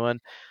typically doing,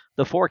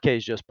 the 4K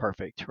is just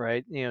perfect,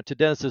 right? To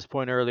Dennis's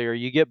point earlier,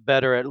 you get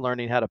better at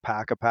learning how to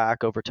pack a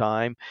pack over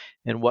time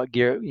and what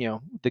gear,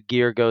 the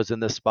gear goes in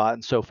this spot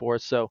and so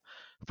forth. So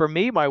for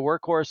me, my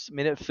workhorse, I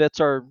mean, it fits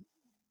our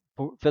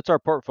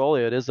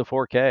portfolio. It is the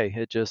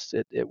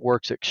 4K. It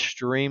works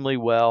extremely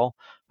well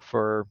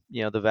for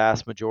the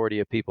vast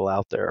majority of people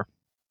out there.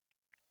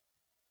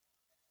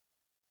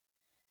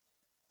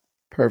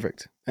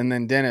 Perfect. And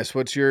then Dennis,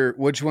 which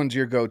one's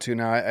your go-to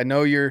now? I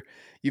know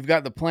you've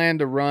got the plan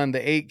to run the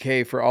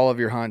 8K for all of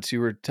your hunts. You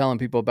were telling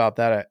people about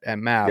that at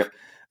MAF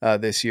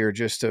Yep. this year,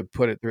 just to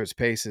put it through its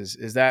paces.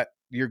 Is that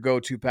your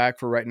go-to pack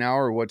for right now,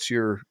 or what's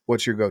your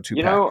go-to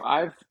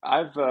pack?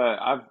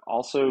 I've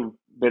also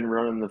been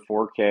running the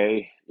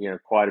 4K,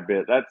 quite a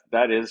bit.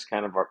 That is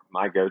kind of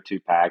my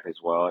go-to pack as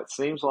well. It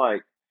seems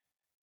like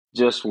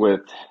just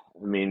with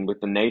the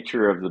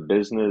nature of the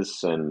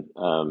business and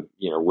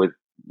with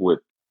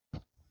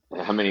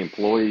how many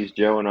employees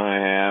Joe and I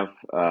have,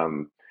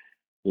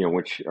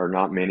 which are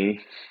not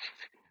many.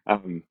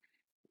 um,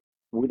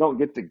 we don't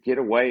get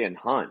away and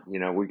hunt.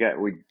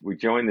 We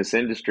joined this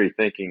industry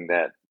thinking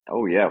that,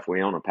 oh yeah, if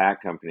we own a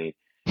pack company,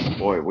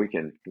 boy, we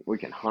can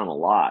hunt a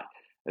lot.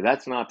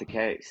 That's not the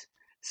case.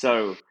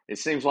 So it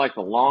seems like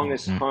the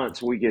longest Mhm.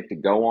 hunts we get to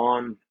go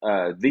on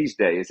these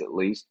days, at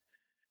least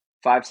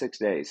 5 6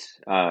 days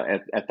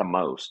at the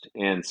most.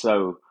 And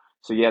so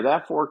yeah,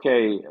 that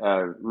 4K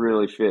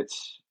really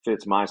fits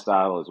my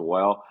style as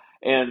well.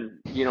 And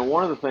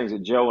one of the things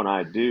that Joe and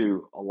I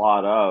do a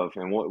lot of,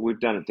 and what we've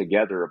done it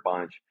together a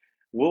bunch,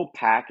 we'll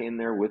pack in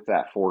there with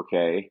that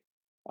 4K.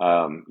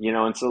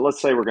 And so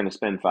let's say we're going to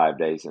spend 5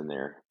 days in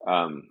there.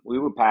 We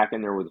would pack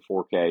in there with the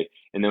 4K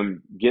and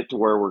then get to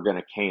where we're going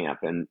to camp.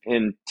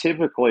 And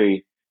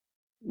typically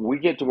we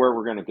get to where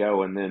we're going to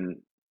go, and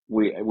then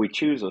we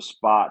choose a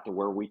spot to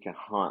where we can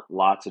hunt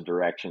lots of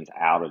directions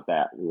out of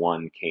that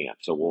one camp.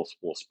 So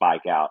we'll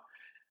spike out,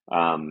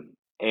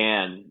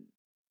 and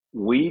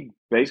we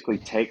basically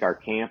take our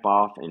camp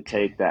off and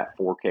take that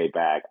 4K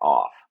bag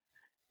off,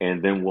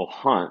 and then we'll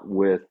hunt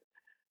with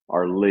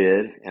our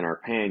lid and our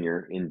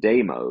pannier in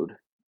day mode,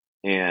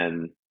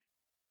 and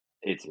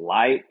it's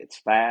light, it's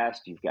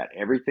fast. You've got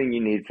everything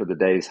you need for the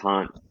day's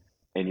hunt.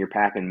 and you're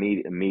packing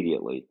meat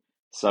immediately.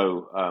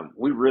 So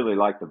we really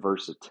like the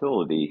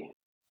versatility.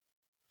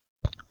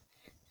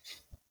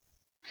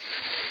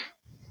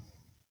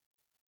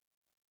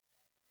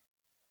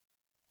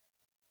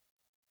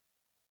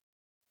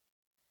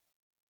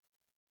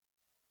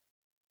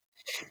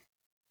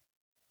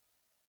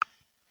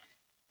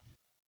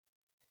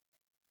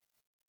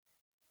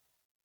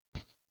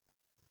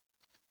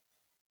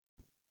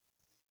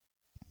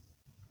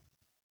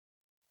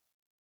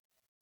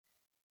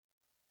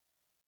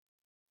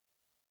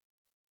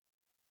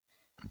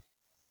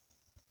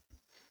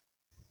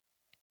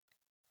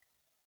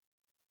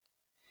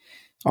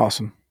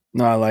 Awesome.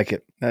 No, I like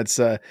it. That's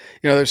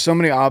there's so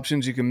many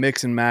options you can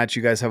mix and match.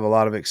 You guys have a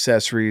lot of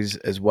accessories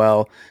as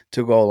well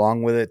to go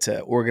along with it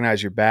to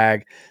organize your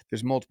bag.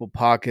 There's multiple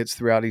pockets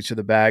throughout each of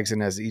the bags,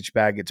 and as each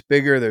bag gets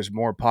bigger, there's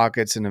more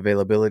pockets and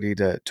availability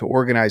to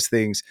organize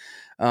things.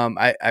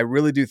 I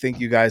really do think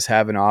you guys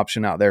have an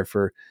option out there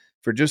for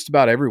just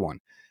about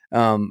everyone.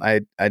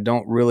 I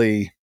don't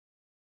really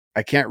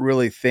I can't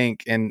really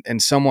think.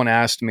 And someone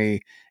asked me, I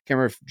can't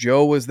remember if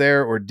Joe was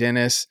there or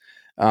Dennis,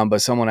 but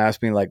someone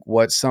asked me like,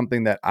 what's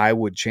something that I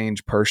would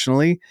change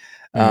personally?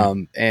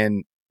 And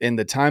in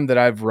the time that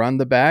I've run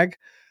the bag,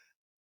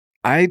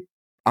 I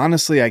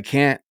honestly I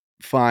can't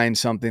find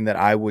something that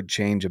I would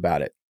change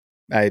about it.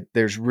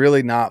 There's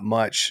really not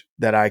much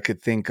that I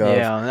could think of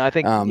Yeah, and I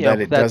think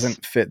that it that's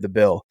doesn't fit the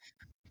bill.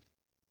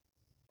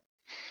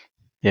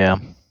 yeah.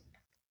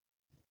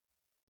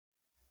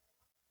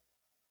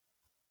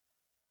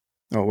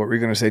 Oh, what were you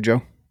going to say,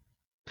 Joe?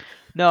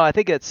 No, I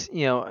think it's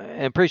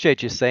I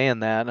appreciate you saying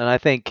that, and I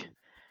think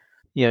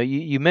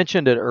you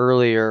mentioned it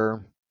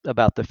earlier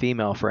about the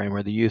female frame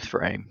or the youth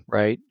frame,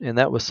 right? And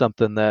that was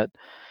something that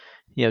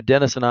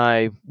Dennis and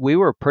I, we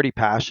were pretty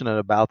passionate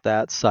about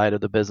that side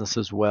of the business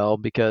as well,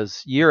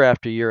 because year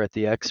after year at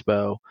the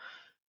expo,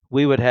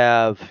 we would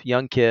have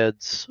young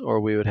kids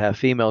or we would have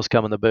females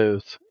come in the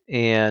booth,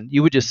 and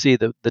you would just see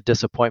the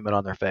disappointment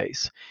on their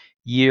face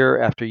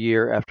year after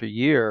year after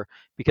year,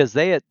 because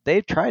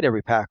they've tried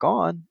every pack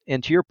on,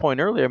 and to your point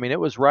earlier, I mean, it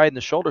was riding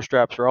the shoulder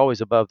straps were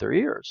always above their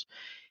ears.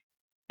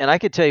 And I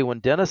could tell you, when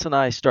Dennis and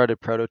I started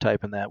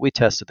prototyping that, we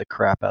tested the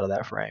crap out of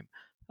that frame.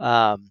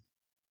 um,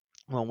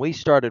 when we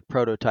started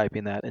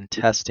prototyping that and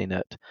testing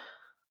it,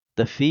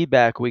 the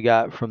feedback we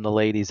got from the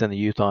ladies and the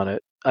youth on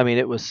it, I mean,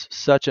 it was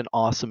such an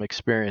awesome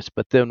experience.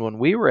 But then when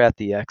we were at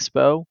the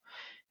expo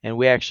and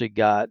we actually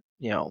got,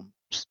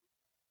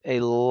 a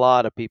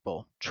lot of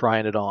people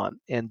trying it on,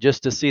 and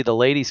just to see the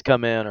ladies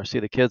come in or see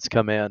the kids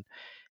come in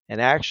and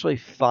actually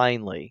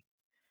finally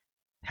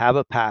have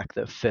a pack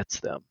that fits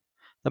them.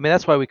 I mean,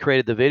 that's why we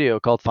created the video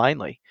called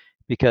Finally,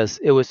 because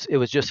it was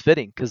just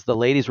fitting, because the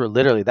ladies were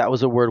literally, that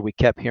was a word we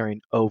kept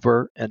hearing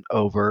over and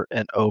over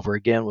and over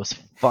again, was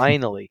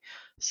finally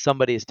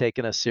somebody has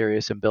taken us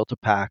serious and built a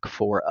pack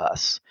for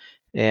us.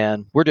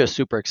 And we're just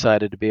super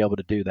excited to be able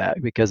to do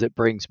that, because it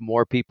brings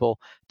more people,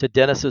 to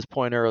Dennis's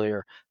point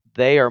earlier,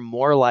 they are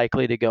more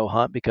likely to go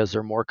hunt because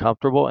they're more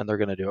comfortable and they're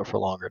going to do it for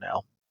longer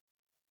now.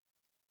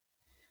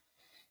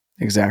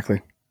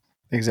 Exactly.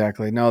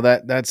 Exactly. No,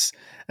 that's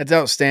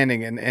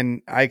outstanding,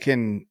 and I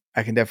can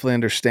definitely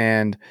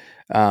understand,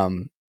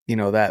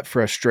 that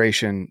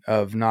frustration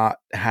of not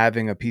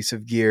having a piece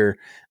of gear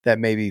that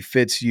maybe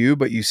fits you,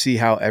 but you see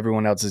how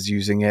everyone else is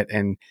using it,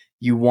 and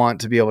you want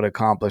to be able to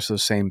accomplish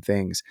those same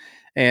things.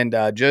 And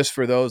just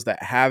for those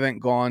that haven't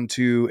gone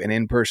to an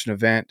in-person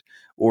event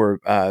or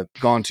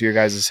gone to your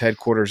guys'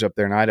 headquarters up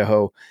there in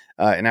Idaho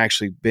and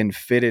actually been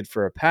fitted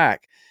for a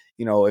pack,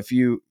 if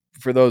you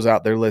for those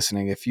out there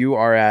listening, if you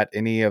are at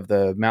any of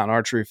the Mountain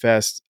Archery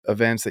Fest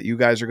events that you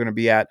guys are going to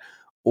be at,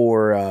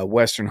 or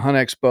Western Hunt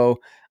Expo,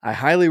 I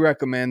highly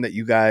recommend that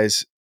you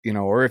guys,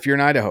 or if you're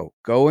in Idaho,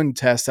 go and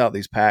test out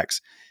these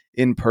packs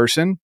in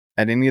person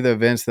at any of the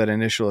events that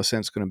Initial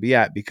Ascent's going to be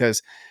at,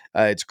 because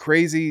it's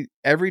crazy.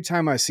 Every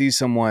time I see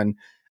someone,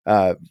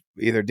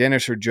 either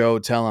Dennis or Joe,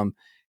 tell them,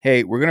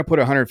 hey, we're going to put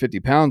 150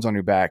 pounds on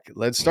your back.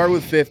 Let's start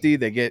with 50.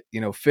 They get,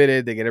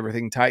 fitted, they get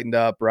everything tightened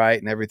up, right,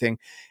 and everything.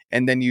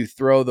 And then you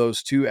throw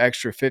those two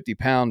extra 50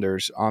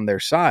 pounders on their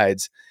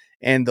sides.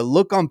 And the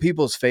look on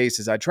people's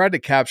faces, I tried to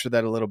capture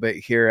that a little bit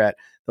here at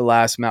the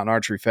last Mountain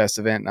Archery Fest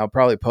event. And I'll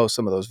probably post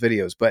some of those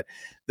videos. But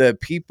the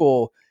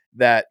people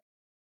that,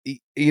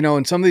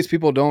 and some of these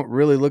people don't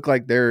really look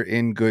like they're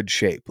in good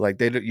shape. Like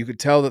you could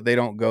tell that they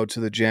don't go to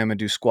the gym and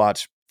do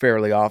squats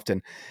fairly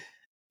often,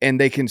 and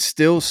they can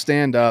still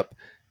stand up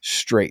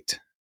straight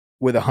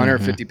with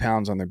 150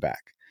 pounds on their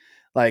back.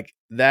 Like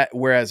that,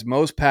 whereas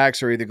most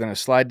packs are either going to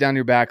slide down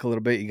your back a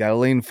little bit. You got to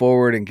lean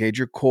forward, engage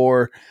your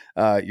core.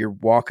 You're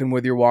walking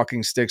with your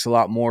walking sticks a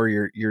lot more.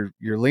 You're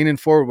leaning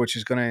forward, which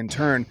is going to in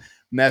turn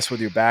mess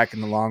with your back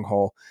in the long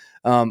haul.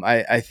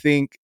 I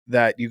think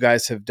that you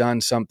guys have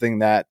done something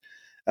that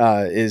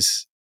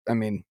is, I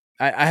mean,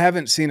 I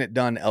haven't seen it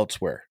done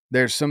elsewhere.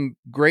 There's some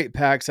great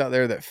packs out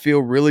there that feel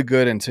really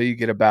good until you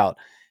get about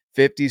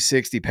 50,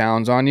 60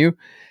 pounds on you.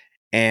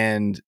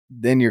 And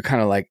then you're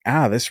kind of like,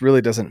 this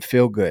really doesn't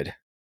feel good.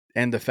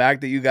 And the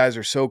fact that you guys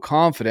are so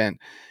confident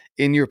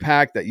in your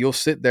pack that you'll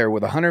sit there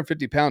with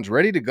 150 pounds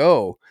ready to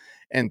go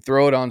and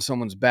throw it on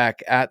someone's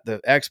back at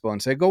the expo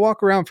and say, go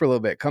walk around for a little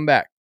bit, come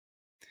back.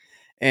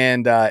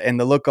 And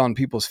the look on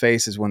people's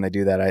faces when they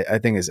do that, I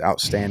think is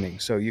outstanding.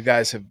 So you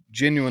guys have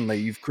genuinely,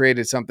 you've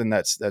created something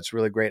that's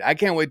really great. I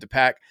can't wait to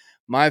pack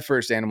my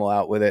first animal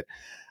out with it.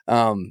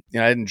 I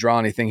didn't draw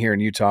anything here in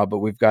Utah, but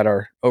we've got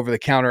our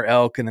over-the-counter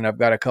elk, and then I've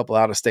got a couple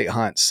out-of-state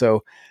hunts.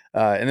 So,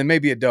 and then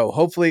maybe a doe.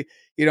 Hopefully,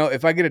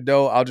 if I get a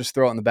doe, I'll just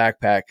throw it in the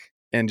backpack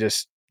and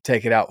just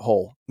take it out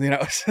whole.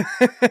 But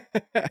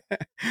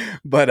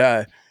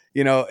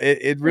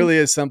it really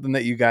is something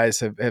that you guys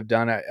have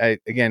done. I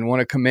again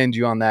want to commend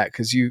you on that,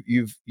 because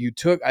you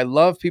took. I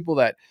love people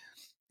that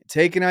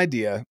take an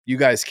idea. You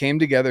guys came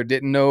together,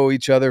 didn't know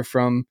each other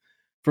from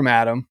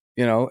Adam,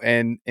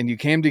 and you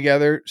came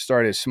together,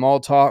 started small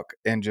talk,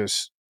 and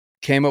just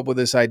came up with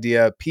this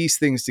idea, pieced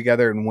things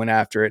together, and went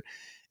after it.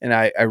 And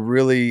I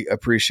really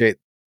appreciate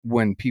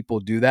when people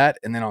do that.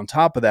 And then on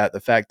top of that, the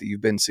fact that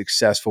you've been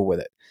successful with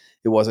it.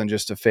 It wasn't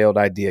just a failed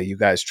idea. You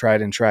guys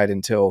tried and tried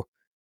until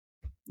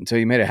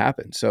you made it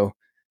happen. So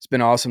it's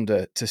been awesome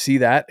to see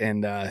that,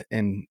 and I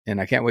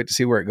can't wait to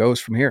see where it goes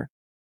from here.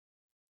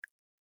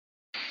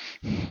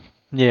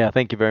 Yeah,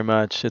 thank you very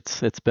much.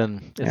 It's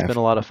been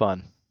a lot of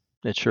fun.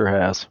 It sure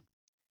has.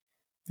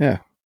 Yeah.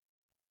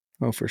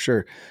 Oh, for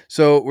sure.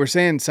 So we're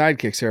saying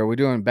sidekicks here. Are we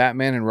doing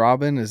Batman and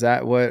Robin? Is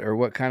that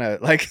what kind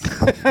of like?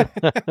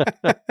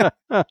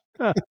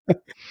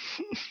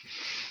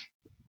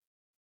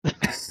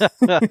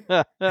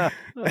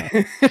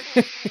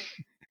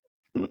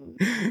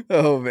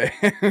 Oh man.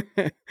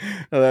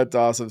 Oh, that's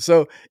awesome.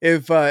 So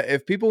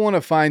if people want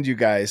to find you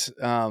guys,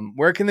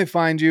 where can they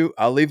find you?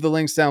 I'll leave the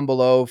links down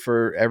below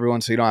for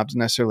everyone, so you don't have to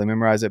necessarily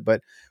memorize it,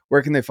 but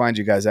where can they find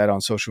you guys at on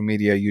social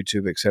media,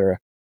 YouTube, etc.?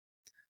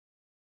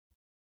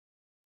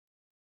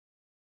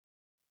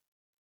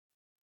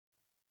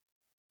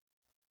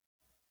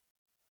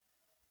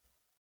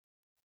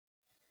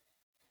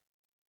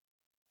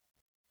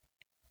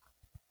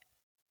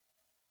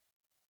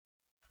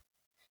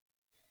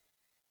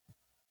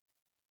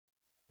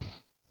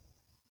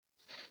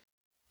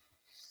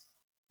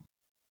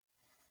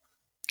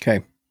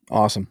 Okay,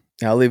 awesome.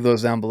 Yeah, I'll leave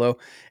those down below.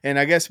 And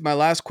I guess my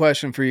last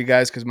question for you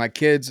guys, because my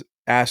kids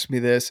asked me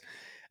this,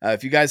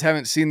 if you guys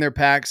haven't seen their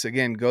packs,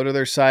 again, go to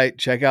their site,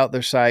 check out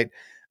their site.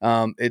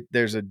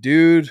 There's a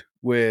dude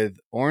with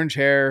orange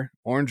hair,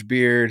 orange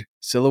beard,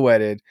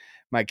 silhouetted.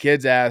 My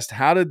kids asked,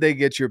 how did they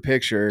get your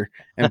picture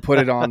and put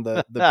it on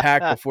the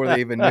pack before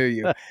they even knew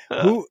you?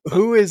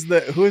 Who is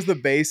the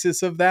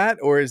basis of that,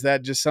 or is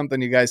that just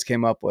something you guys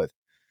came up with?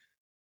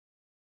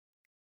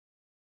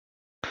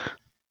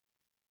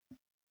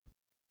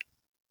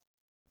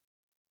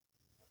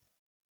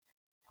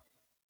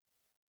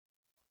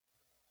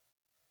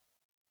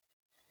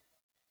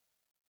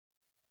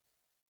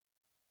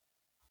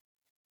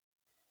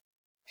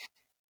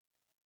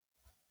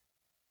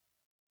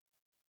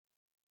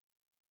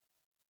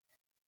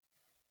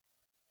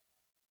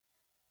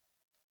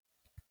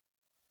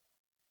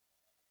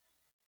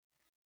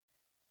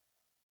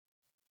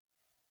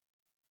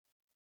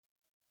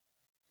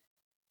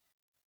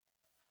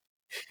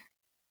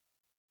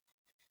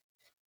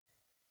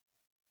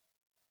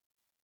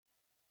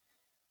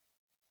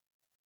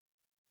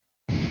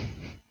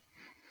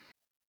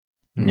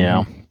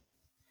 Yeah.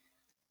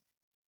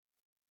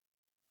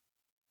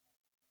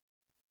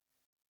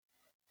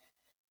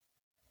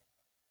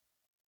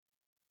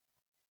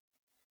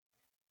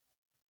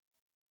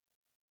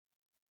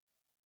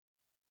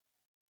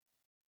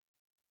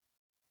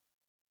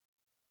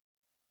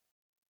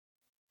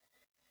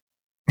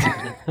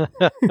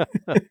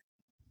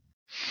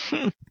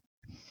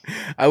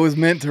 I was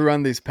meant to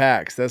run these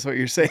packs. That's what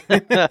you're saying.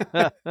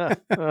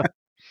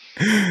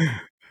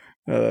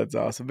 Oh, that's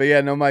awesome. But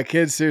yeah, no, my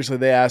kids, seriously,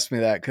 they asked me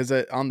that because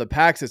on the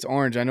packs it's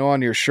orange. I know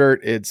on your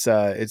shirt it's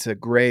a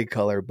gray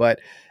color, but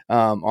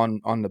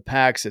on the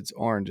packs it's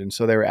orange, and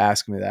so they were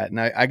asking me that. And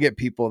I get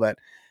people that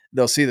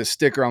they'll see the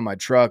sticker on my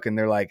truck and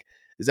they're like,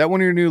 "Is that one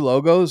of your new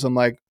logos?" I'm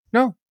like,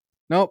 "No,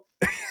 nope,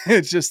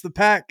 it's just the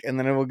pack." And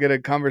then we'll get a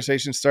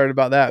conversation started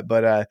about that.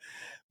 But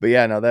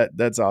yeah, no,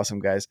 that's awesome,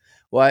 guys.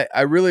 Well,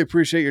 I really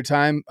appreciate your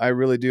time. I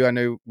really do. I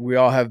know we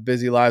all have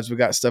busy lives. We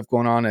got stuff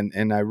going on,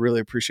 and I really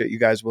appreciate you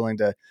guys willing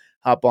to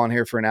hop on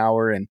here for an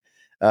hour and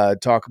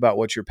talk about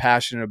what you're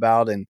passionate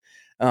about. And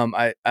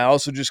I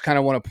also just kind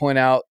of want to point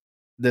out,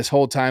 this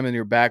whole time in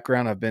your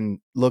background, I've been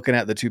looking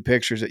at the two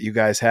pictures that you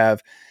guys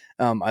have.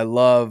 I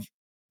love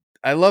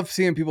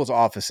seeing people's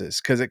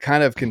offices because it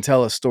kind of can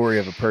tell a story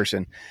of a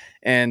person,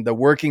 and the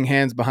working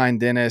hands behind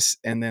Dennis,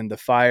 and then the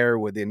fire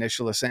with the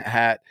initial Ascent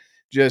hat.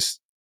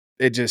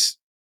 It just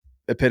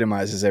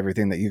epitomizes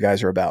everything that you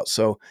guys are about.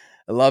 So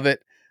I love it.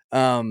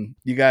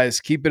 You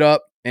guys keep it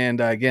up.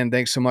 And again,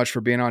 thanks so much for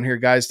being on here,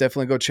 guys.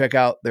 Definitely go check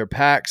out their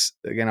packs.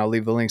 Again, I'll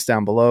leave the links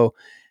down below.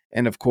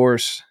 And of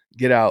course,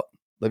 get out,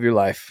 live your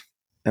life,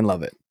 and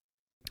love it.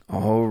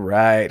 All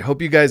right.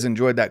 Hope you guys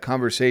enjoyed that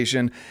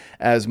conversation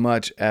as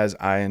much as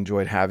I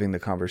enjoyed having the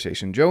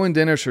conversation. Joe and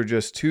Dennis are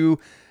just two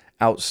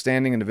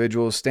outstanding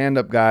individuals,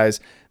 stand-up guys.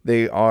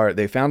 They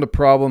found a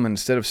problem, and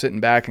instead of sitting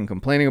back and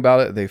complaining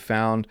about it, they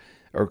found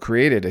or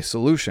created a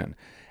solution.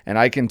 And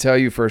I can tell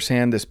you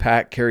firsthand, this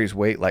pack carries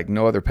weight like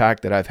no other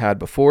pack that I've had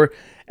before.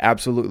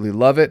 Absolutely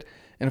love it.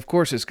 And of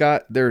course,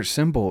 their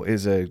symbol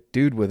is a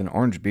dude with an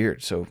orange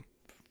beard. So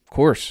of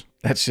course,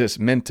 that's just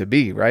meant to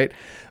be, right?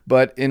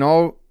 But in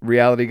all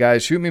reality,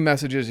 guys, shoot me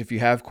messages if you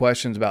have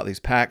questions about these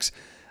packs.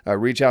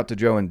 Reach out to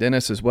Joe and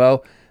Dennis as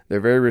well. They're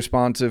very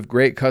responsive,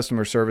 great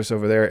customer service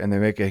over there, and they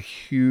make a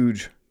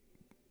huge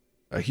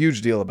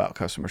deal about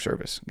customer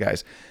service,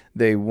 guys.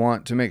 They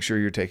want to make sure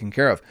you're taken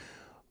care of.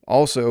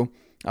 Also,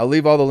 I'll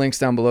leave all the links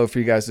down below for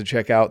you guys to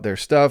check out their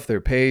stuff,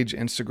 their page,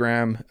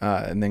 Instagram,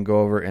 and then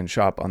go over and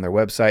shop on their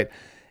website.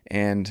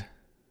 And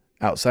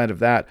outside of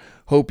that,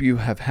 hope you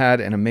have had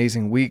an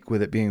amazing week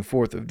with it being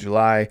 4th of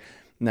July.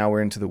 Now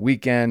we're into the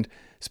weekend.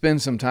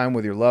 Spend some time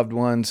with your loved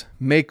ones.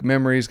 Make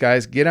memories,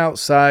 guys. Get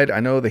outside. I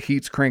know the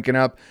heat's cranking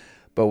up,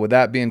 but with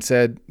that being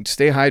said,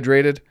 stay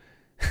hydrated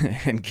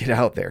and get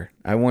out there.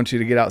 I want you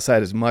to get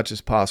outside as much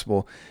as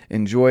possible.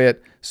 Enjoy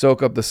it.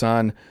 Soak up the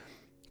sun.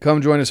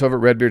 Come join us over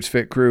at Redbeard's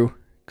Fit Crew.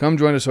 Come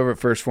join us over at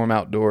First Form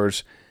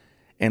Outdoors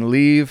and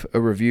leave a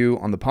review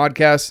on the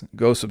podcast.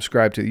 Go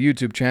subscribe to the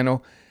YouTube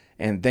channel.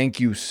 And thank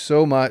you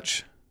so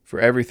much for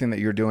everything that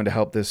you're doing to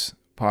help this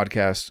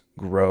podcast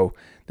grow,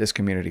 this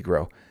community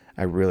grow.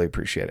 I really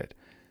appreciate it.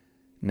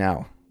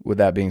 Now, with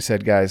that being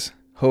said, guys,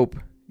 hope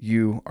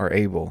you are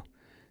able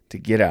to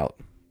get out,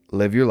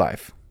 live your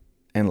life,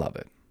 and love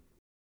it.